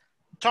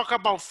 talk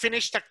about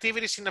finished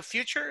activities in the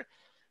future.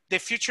 The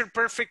future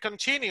perfect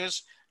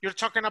continuous, you're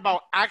talking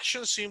about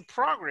actions in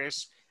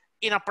progress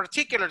in a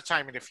particular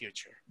time in the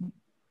future.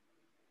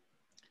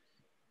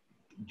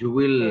 You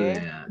will,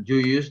 you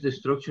use the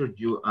structure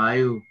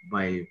I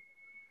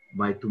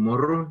by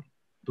tomorrow.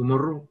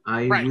 Tomorrow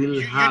I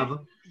will have,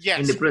 yes.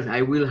 in the present,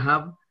 I will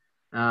have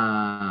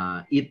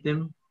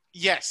eaten.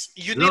 Yes,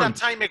 you lunch. need a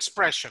time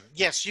expression.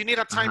 Yes, you need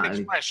a time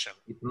expression.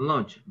 Eaten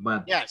lunch,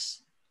 but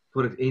yes,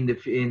 for in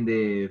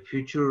the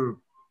future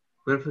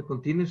perfect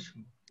continuous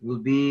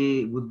would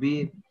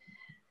be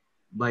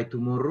by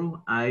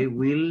tomorrow I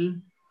will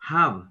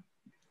have,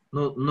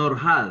 nor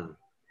have.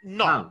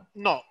 No, have.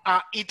 no.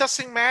 It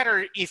doesn't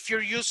matter if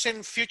you're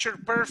using future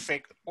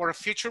perfect or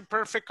future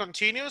perfect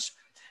continuous.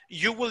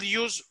 You will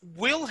use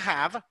will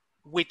have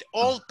with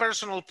all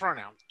personal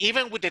pronouns,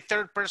 even with the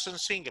third person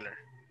singular.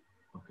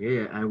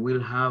 Okay, I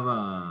will have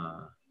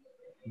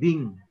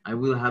been. I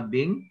will have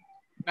been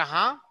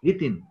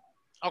eating.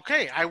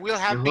 Okay, I will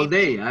have the whole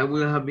day. I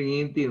will have been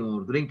eating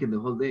or drinking the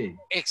whole day.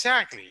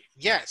 Exactly.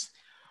 Yes.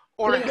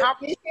 Or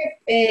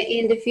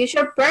in the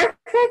future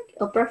perfect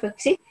or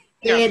perfect. See,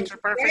 yeah, future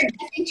perfect.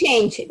 Doesn't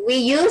change. We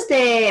use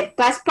the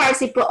past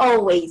participle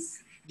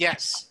always.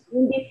 Yes.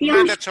 In the future.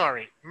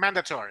 Mandatory.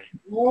 Mandatory.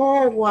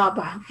 Oh, wow.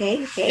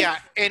 Okay. Okay. Yeah,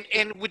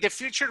 and with the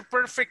future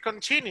perfect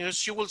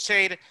continuous, you will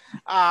say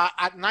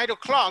at 9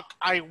 o'clock,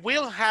 I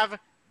will have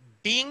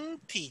been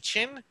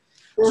teaching.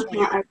 So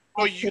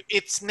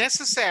it's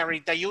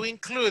necessary that you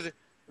include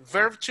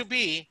verb to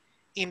be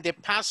in the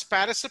past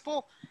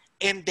participle,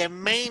 and the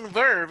main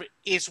verb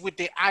is with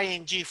the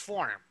ing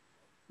form.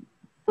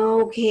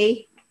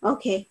 Okay.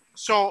 Okay.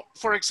 So,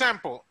 for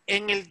example,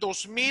 en el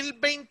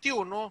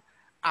 2021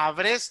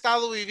 habré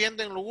estado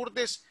viviendo en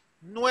Lourdes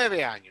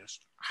 9 años.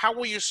 How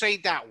will you say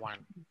that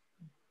one?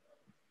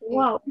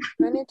 Wow.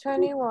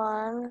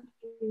 2021.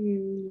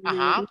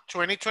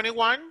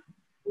 2021.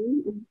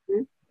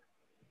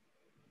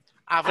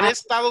 Habré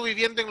estado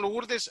viviendo en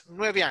Lourdes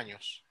 9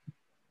 años.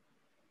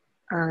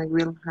 I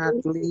will have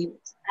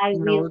lived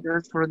in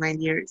Lourdes for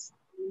 9 years.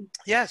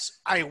 Yes,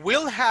 I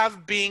will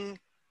have been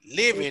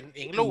living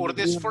in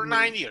Lourdes for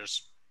 9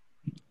 years.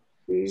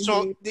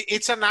 So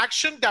it's an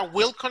action that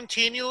will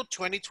continue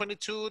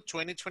 2022,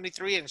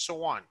 2023, and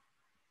so on.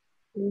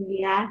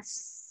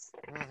 Yes.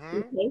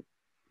 Okay.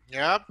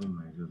 Yep. Oh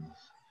my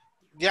goodness.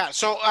 Yeah,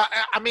 so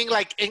I mean,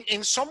 like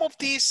in some of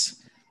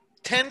these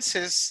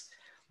tenses,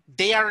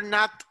 they are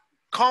not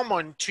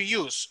common to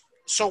use.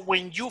 So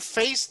when you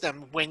face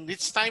them, when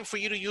it's time for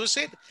you to use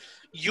it,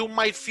 you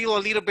might feel a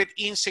little bit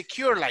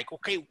insecure, like,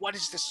 okay, what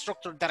is the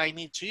structure that I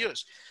need to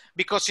use?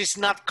 Because it's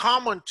not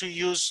common to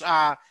use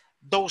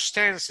those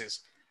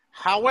tenses.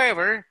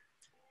 However,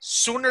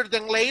 sooner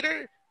than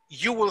later,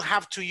 you will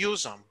have to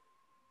use them.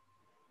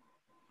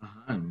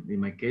 In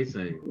my case,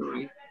 I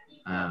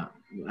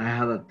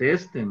had a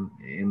test and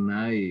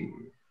I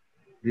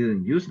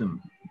didn't use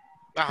them.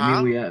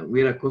 I mean,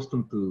 we're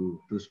accustomed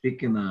to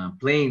speak in a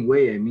plain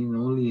way. I mean,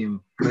 only in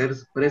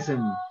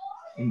present,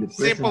 in the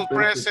simple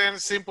present,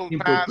 simple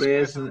past,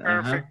 present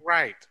perfect,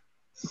 right.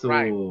 So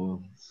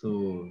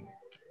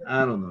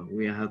I don't know.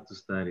 We have to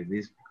study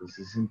this because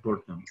it's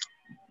important.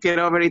 Get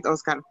over it,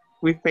 Oscar.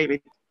 We failed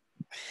it.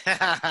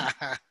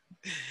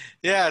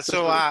 Yeah,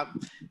 so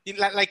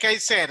like I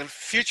said,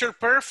 future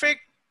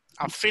perfect,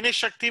 a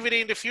finished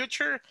activity in the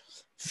future,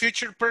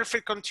 future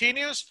perfect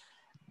continuous,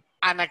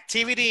 an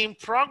activity in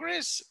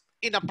progress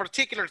in a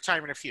particular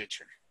time in the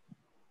future.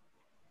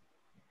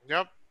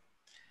 Yep.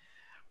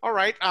 All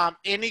right,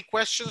 any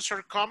questions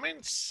or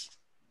comments?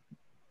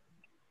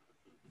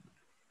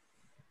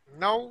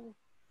 No?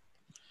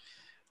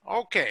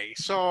 Okay,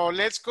 so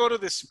let's go to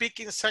the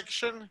speaking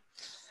section.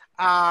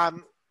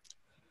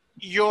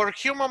 Your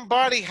human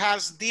body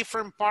has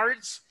different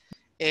parts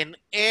and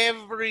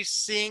every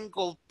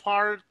single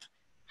part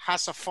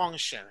has a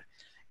function.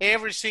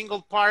 Every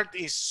single part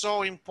is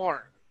so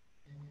important.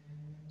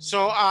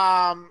 So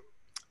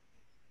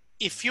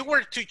if you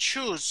were to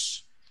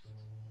choose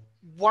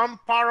one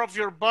part of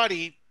your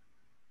body,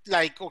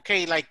 like,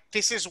 okay, like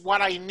this is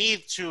what I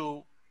need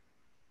to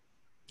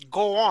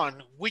go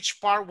on,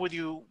 which part would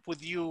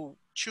you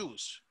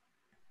choose?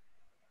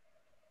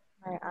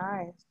 My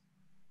eyes.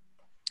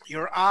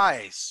 Your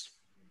eyes.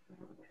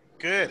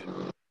 Good.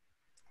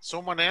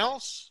 Someone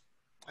else?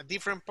 A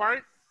different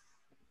part?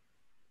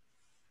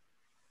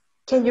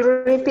 Can you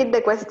repeat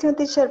the question,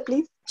 teacher,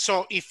 please?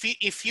 So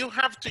if you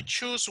have to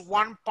choose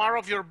one part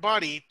of your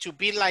body to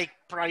be like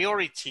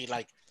priority,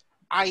 like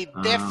I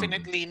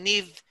definitely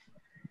need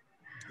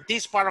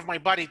this part of my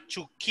body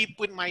to keep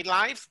with my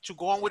life, to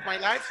go on with my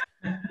life,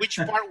 which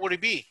part would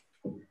it be?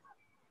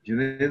 You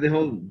need the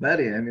whole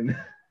body. I mean,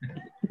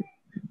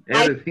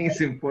 everything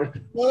is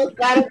important. The whole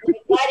part of the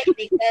body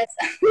because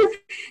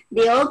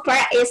the whole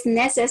part is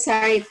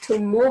necessary to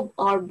move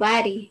our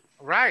body.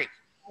 Right,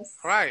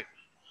 right.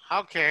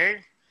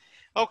 Okay.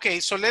 Okay,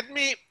 so let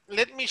me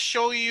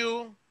show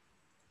you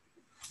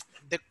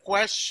the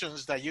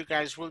questions that you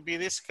guys will be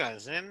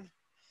discussing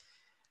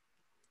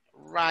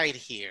right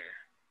here.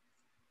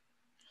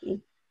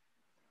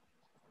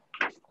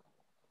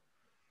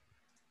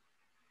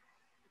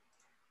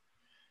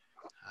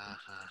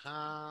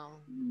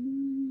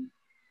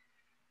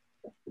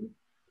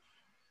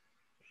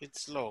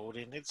 It's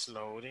loading, it's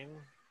loading.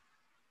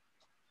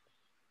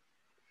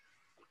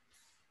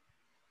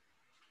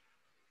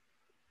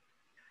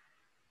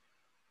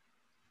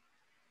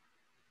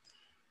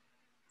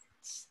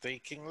 It's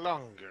taking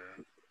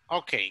longer.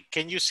 Okay,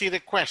 can you see the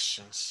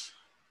questions?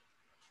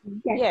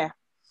 Yeah.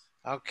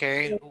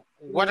 Okay,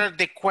 what are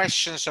the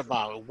questions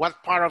about?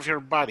 What part of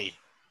your body?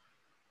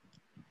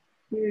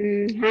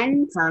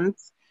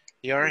 Hands.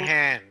 Your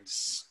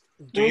hands.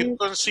 Do you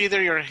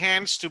consider your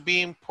hands to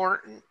be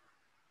important?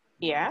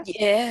 Yes.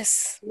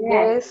 Yes.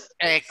 Yes.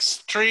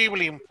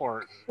 Extremely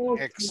important.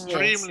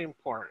 Extremely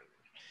important.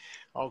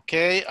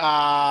 Okay.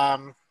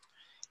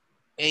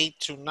 8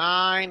 to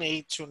 9,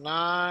 8 to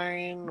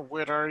 9.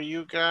 Where are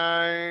you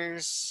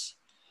guys?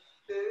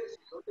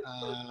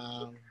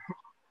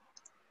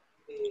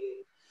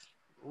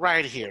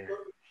 Right here.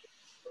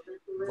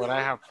 But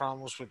I have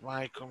problems with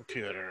my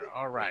computer.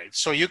 All right.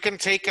 So you can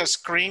take a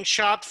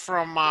screenshot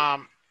from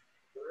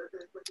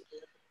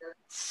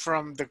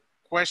the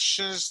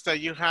questions that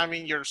you have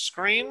in your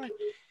screen.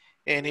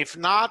 And if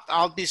not,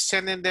 I'll be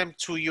sending them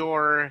to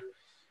your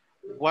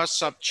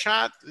WhatsApp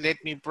chat.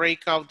 Let me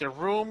break out the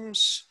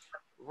rooms,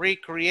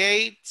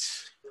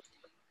 recreate.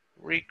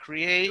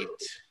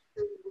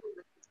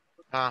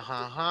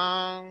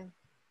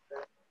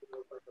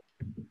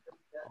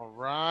 All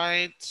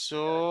right,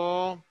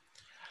 so,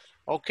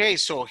 okay,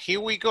 so here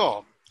we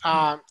go.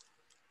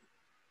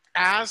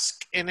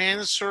 Ask and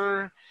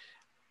answer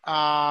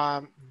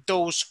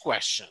those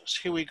questions.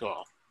 Here we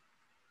go.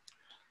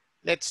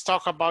 Let's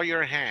talk about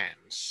your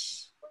hands.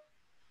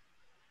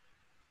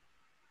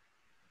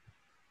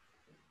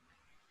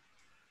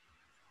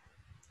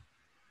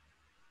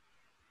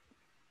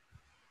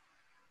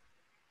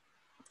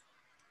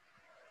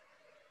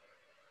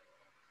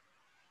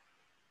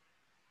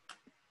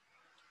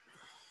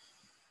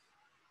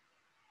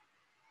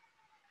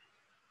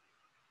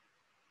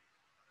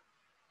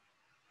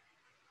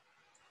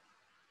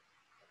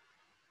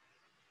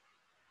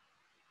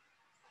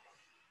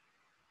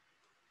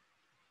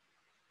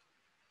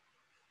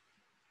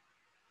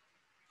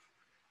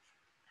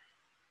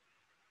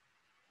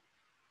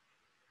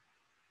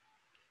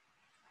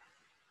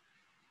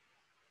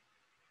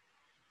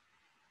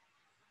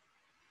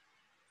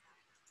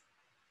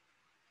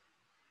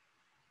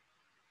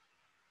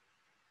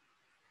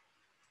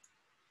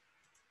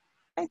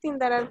 I think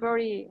that are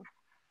very,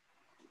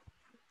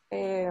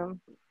 I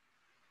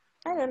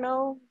don't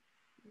know,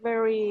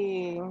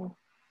 very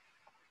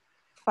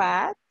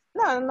fat.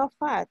 No, not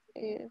fat.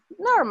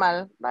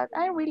 Normal, but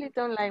I really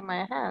don't like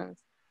my hands.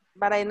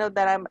 But I know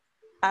that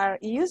are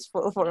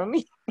useful for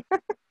me.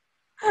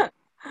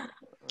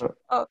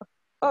 Oh,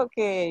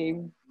 okay.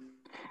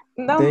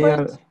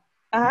 Number.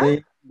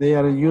 They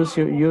are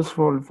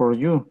useful for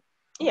you.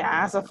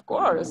 Yes, of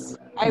course.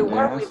 I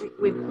work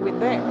with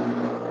them.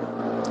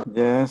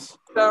 Yes.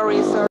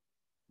 Sorry.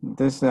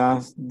 This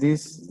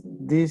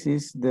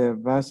is the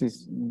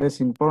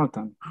best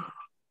important.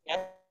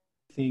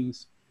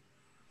 Things.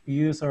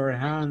 Use our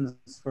hands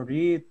for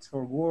eat,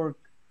 for work,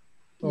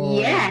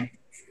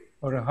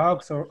 or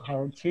hugs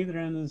our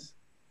children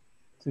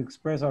to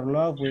express our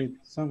love with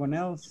someone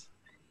else.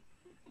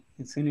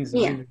 It seems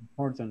really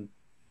important.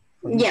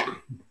 Yeah.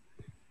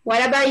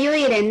 What about you,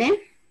 Irene?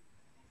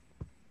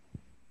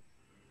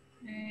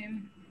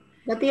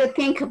 What do you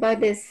think about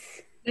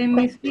this? Let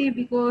me see,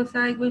 because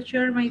I will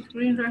share my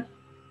screen.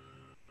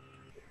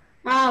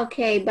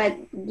 Okay, but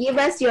give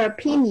us your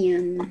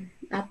opinion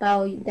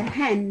about the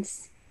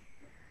hands.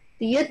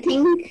 Do you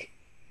think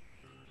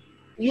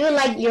you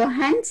like your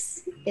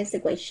hands? Is the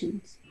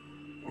question.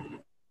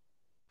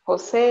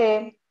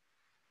 Jose.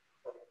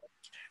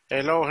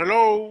 Hello,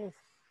 hello.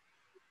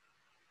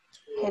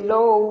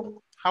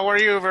 Hello. How are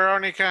you,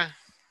 Veronica?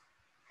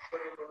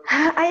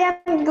 I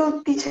am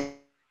good, teacher.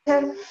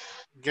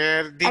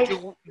 Good.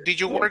 Did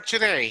you work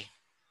today?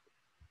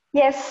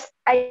 Yes,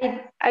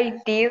 I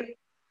did.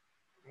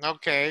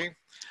 Okay.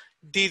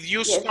 Did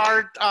you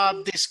start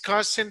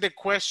discussing the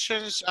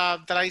questions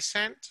that I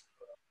sent?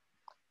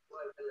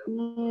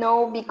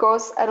 No,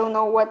 because I don't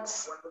know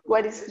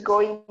what is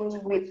going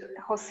with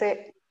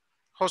Jose.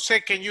 Jose,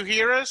 can you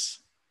hear us?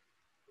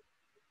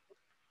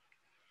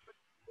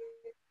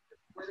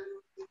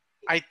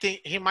 I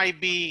think he might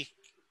be.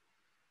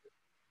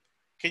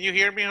 Can you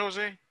hear me,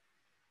 Jose?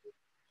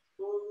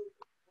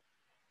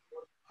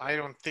 I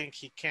don't think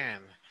he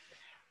can.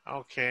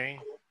 Okay.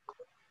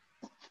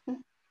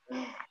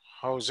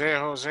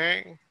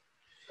 Jose.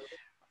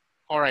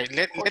 All right,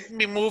 let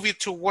me move you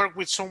to work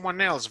with someone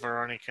else,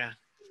 Veronica.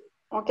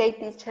 Okay,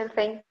 teacher,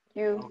 thank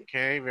you.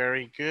 Okay,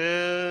 very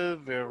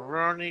good.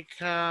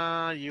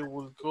 Veronica, you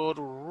will go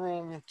to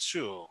room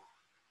 2.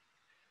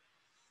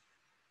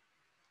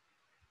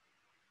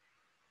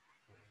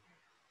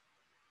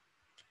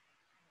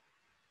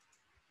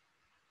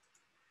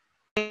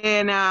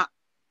 And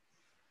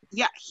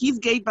yeah, he's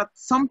gay, but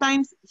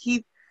sometimes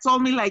he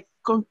told me like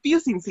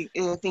confusing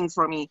things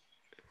for me.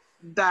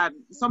 That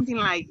something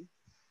like,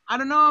 I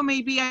don't know,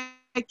 maybe I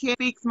can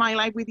fix my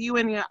life with you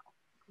and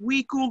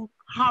we could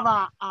have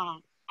a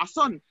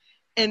son.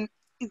 And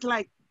it's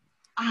like,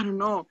 I don't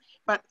know,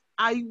 but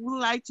I would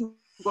like to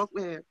go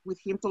with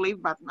him to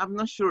live, but I'm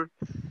not sure.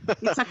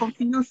 It's a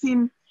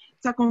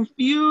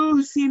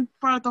confusing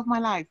part of my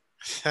life.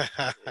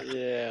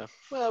 Yeah,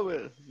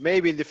 well,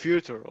 maybe in the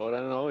future, or I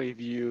don't know, if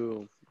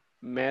you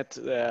met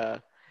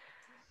a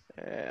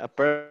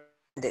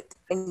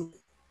person.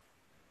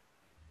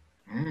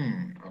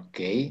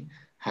 Okay.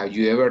 Have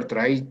you ever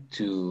tried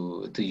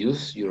to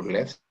use your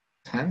left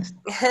hand?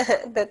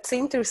 That's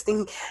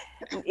interesting.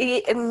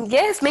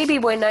 Yes, maybe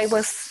when I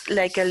was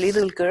like a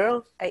little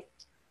girl,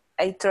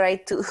 I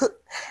tried to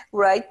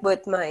write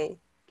with my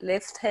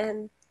left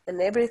hand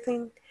and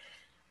everything,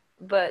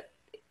 but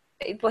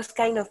it was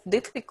kind of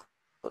difficult.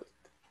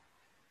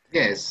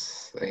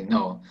 Yes, I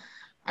know.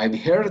 I've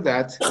heard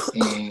that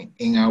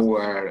in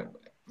our,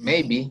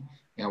 maybe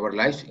in our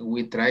life,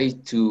 we try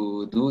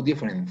to do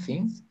different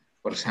things.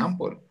 For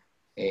example,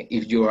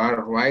 if you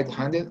are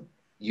right-handed,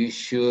 you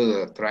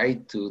should try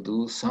to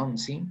do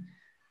something,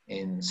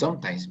 and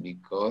sometimes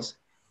because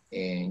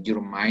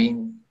your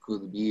mind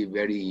could be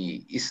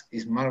very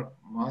busy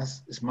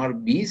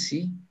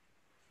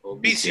or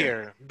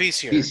busier.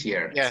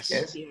 Yes.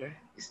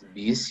 It's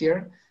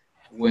busier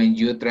when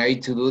you try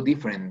to do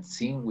different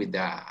thing with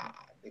the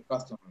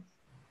customers.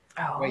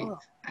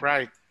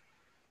 Right.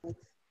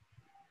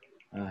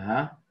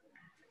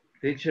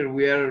 Teacher,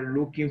 we are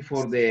looking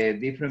for the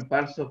different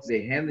parts of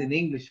the hand in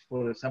English.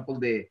 For example,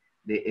 el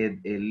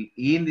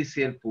índice,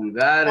 el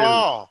pulgar.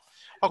 Oh,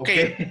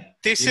 okay.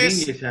 This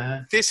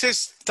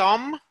is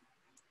thumb.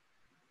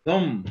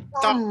 Thumb.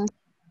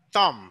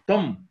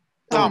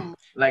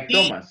 Like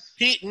Thomas.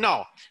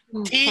 No.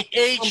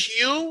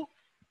 T-H-U-M-B.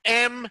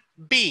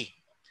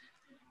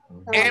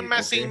 M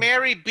as in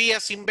Mary, B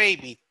as in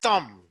baby.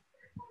 Thumb.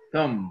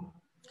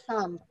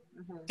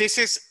 This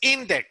is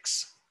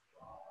index.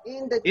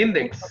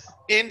 Index.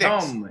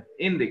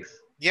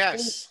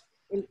 Yes.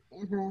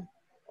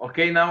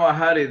 Okay, now I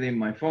had it in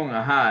my phone.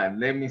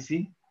 Let me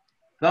see.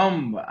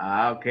 Thumb.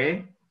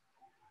 Okay.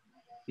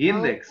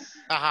 Index.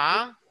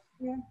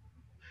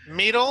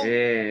 Middle.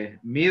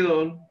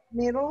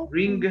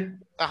 Ring.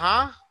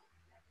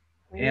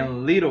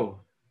 And little.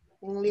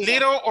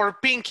 Little or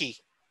pinky?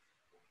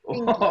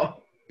 Oh,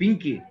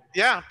 pinky.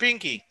 Yeah,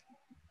 pinky.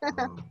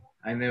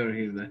 I never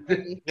heard that.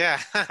 Yeah.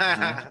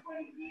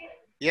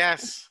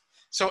 Yes.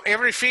 So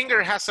every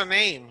finger has a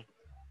name.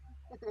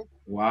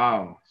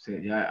 Wow. So,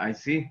 yeah, I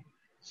see.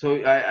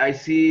 So I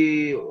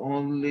see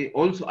only,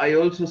 also, I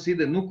also see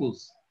the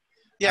knuckles.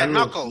 Yeah, Los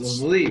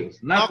knuckles.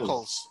 nudillos.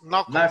 Knuckles.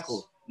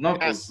 Knuckles.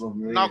 Yes, Los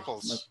nudillos.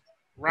 knuckles.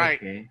 Right.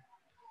 Okay.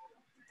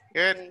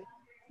 Good.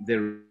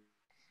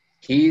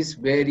 He's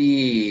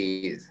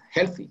very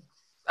healthy.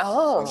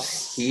 Oh.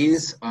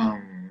 He's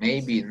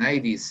maybe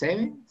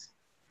 97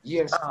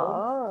 years old.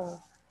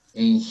 Oh.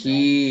 And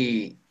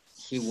he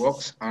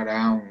walks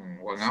around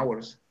 1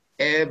 hour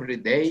every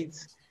day.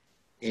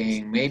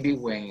 And maybe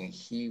when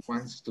he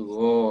wants to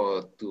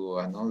go to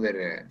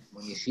another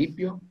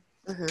municipio,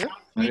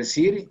 another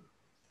city,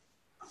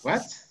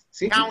 what?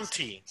 City?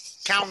 County.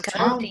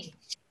 County.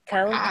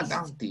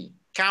 County.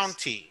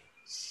 County.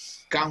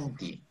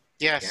 County.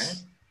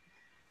 Yes.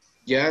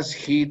 Just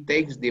he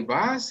takes the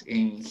bus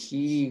and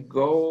he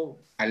go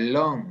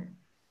alone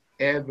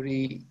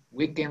every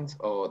weekend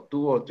or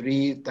 2 or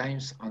 3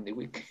 times on the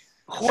week.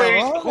 Who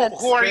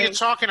are you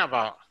talking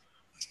about?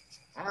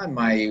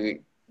 My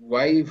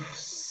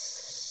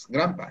wife's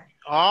grandpa.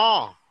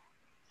 Oh.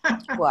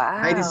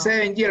 Wow.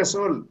 97 years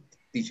old,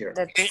 teacher.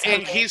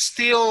 And he's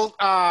still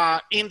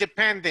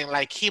independent,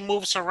 like he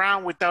moves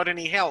around without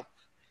any help.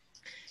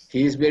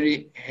 He is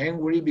very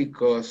angry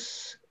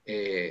because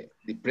the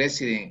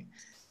president,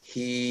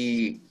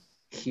 he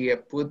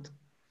put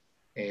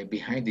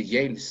behind the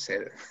jail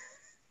cell.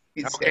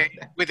 Okay,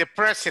 with the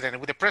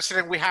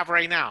president we have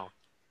right now.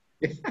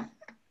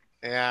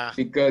 Yeah.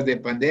 Because the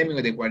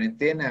pandemic, the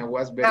quarantena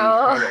was very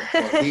hard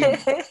for him.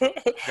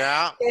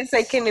 Yeah. Yes,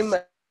 I can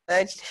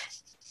imagine.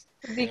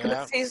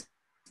 Because he's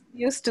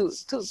used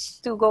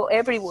to go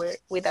everywhere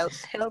without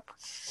help.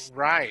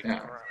 Right.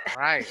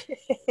 Right.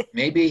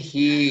 Maybe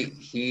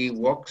he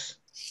walks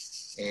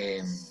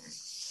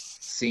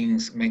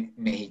since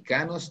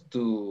Mexicanos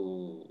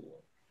to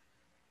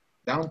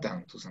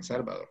downtown to San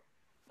Salvador.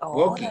 Oh,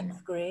 Walking.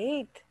 that's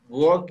great.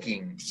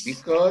 Walking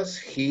because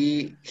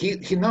he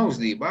knows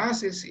the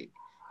buses.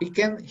 He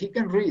can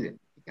read it.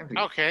 He can read.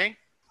 Okay.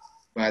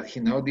 But he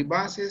knows the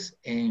buses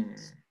and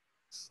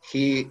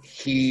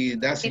he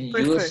doesn't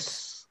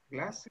use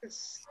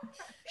glasses.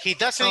 He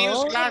doesn't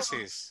use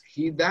glasses.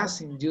 He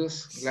doesn't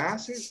use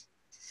glasses.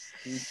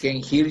 He can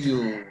hear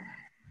you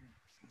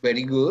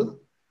very good.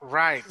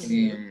 Right.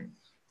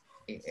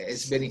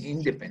 It's very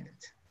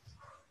independent.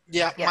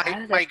 Yeah,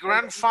 my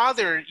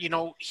grandfather, you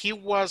know, he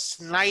was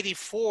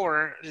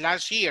 94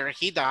 last year.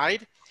 He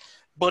died,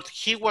 but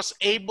he was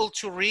able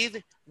to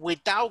read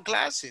without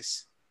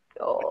glasses.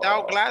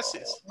 Without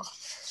glasses.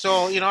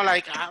 So, you know,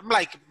 like, I'm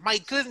like, my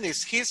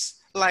goodness, he's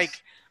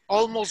like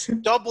almost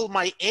double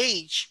my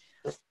age,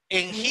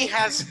 and he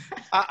has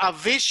a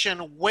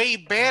vision way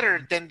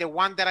better than the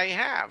one that I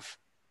have.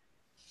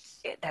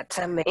 That's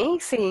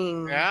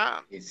amazing. Yeah.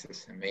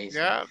 It's amazing.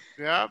 Yeah,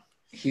 yeah.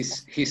 He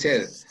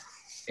said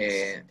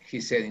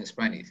in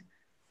Spanish,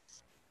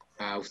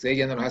 ustedes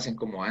ya no lo hacen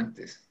como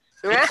antes.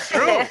 It's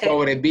true.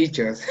 Pobre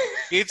bichos.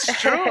 It's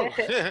true.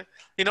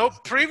 You know,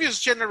 previous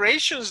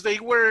generations, they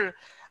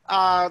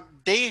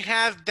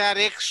had that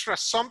extra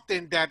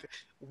something that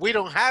we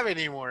don't have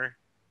anymore.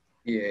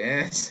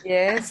 Yes.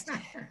 Yes,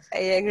 I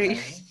agree.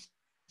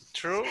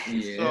 True.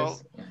 Yes. So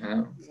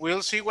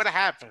we'll see what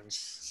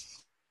happens.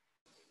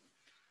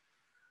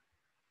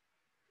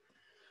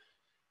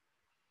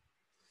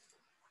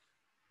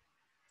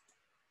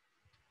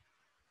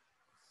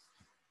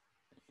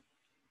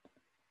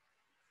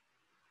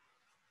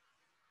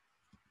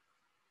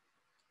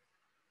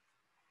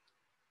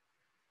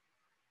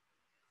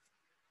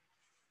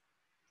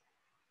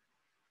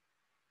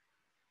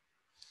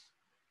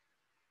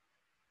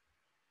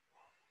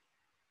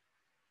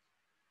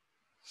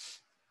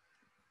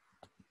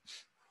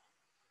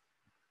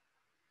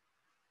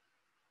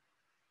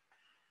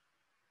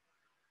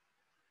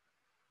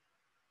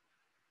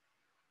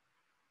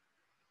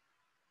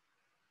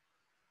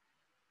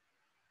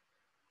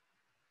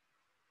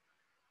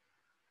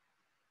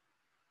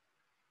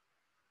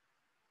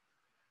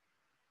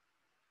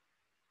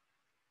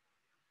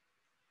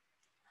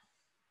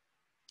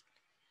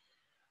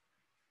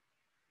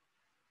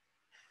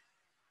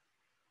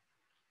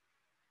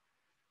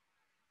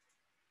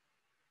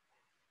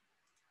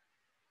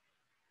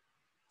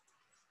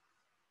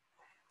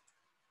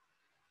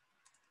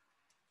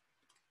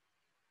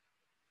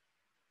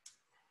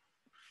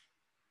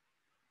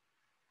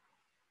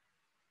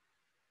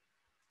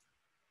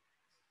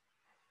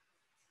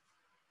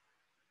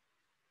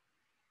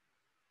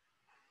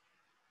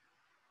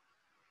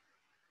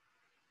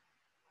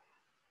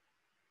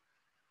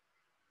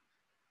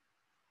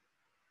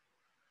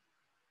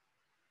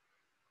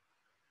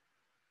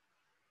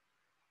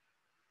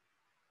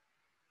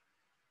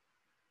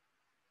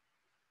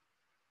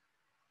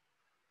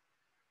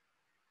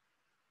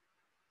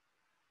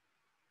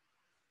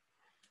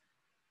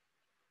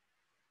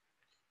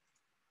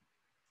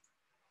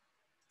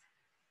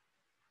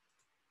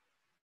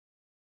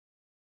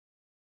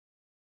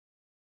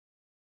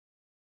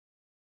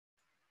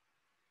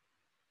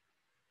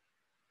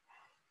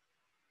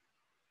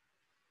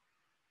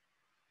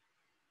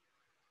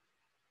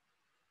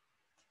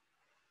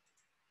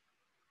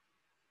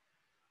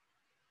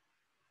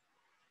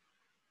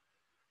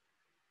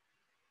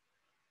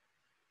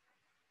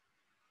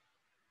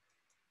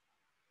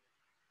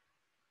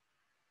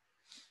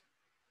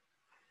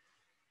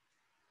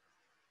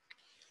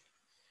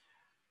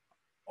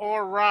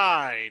 All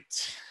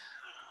right.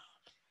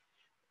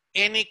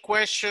 Any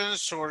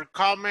questions or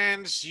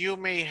comments you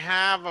may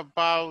have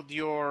about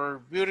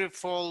your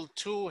beautiful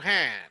two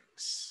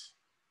hands?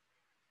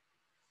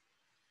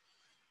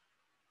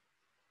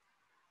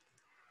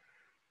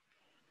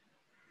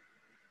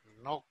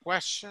 No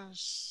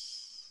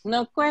questions?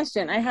 No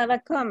question. I have a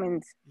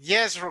comment.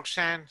 Yes,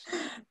 Roxanne.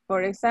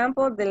 For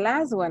example, the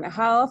last one.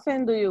 How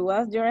often do you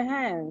wash your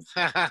hands?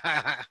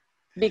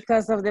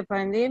 Because of the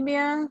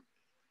pandemic,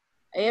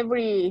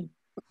 every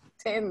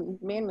 10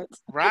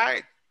 minutes.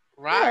 Right,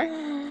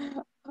 right.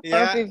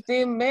 Or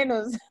 15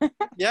 minutes.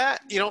 Yeah,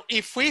 you know,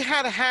 if we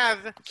had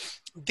had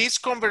this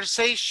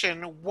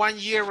conversation 1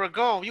 year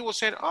ago, you would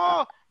say,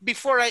 oh,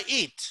 before I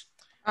eat.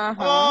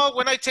 Oh,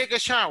 when I take a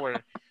shower.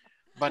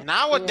 But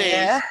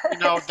nowadays, you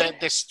know,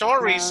 the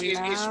stories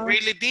is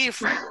really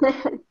different.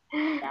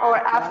 Or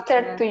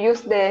after to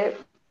use the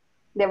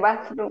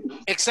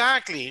bathroom.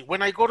 Exactly.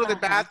 When I go to the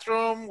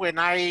bathroom, when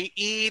I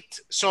eat.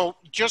 So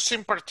just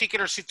in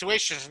particular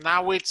situations,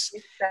 now it's,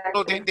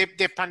 so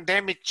the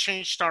pandemic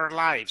changed our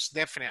lives,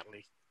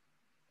 definitely.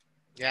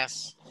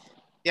 Yes.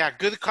 Yeah,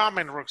 good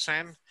comment,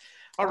 Roxanne.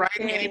 All right,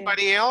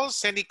 anybody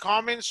else? Any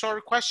comments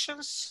or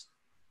questions?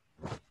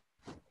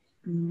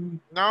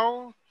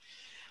 No?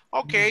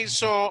 Okay,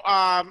 so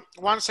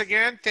once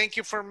again, thank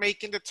you for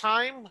making the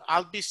time.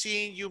 I'll be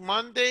seeing you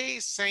Monday,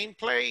 same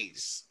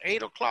place,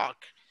 8 o'clock.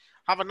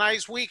 Have a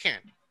nice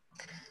weekend.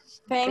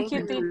 Thank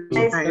you,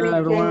 Bye,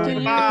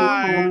 everyone.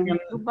 Bye.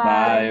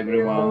 Bye,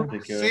 everyone.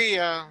 Take care. See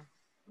ya.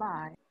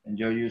 Bye.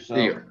 Enjoy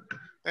yourself.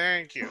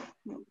 Thank you.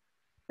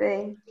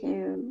 Thank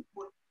you.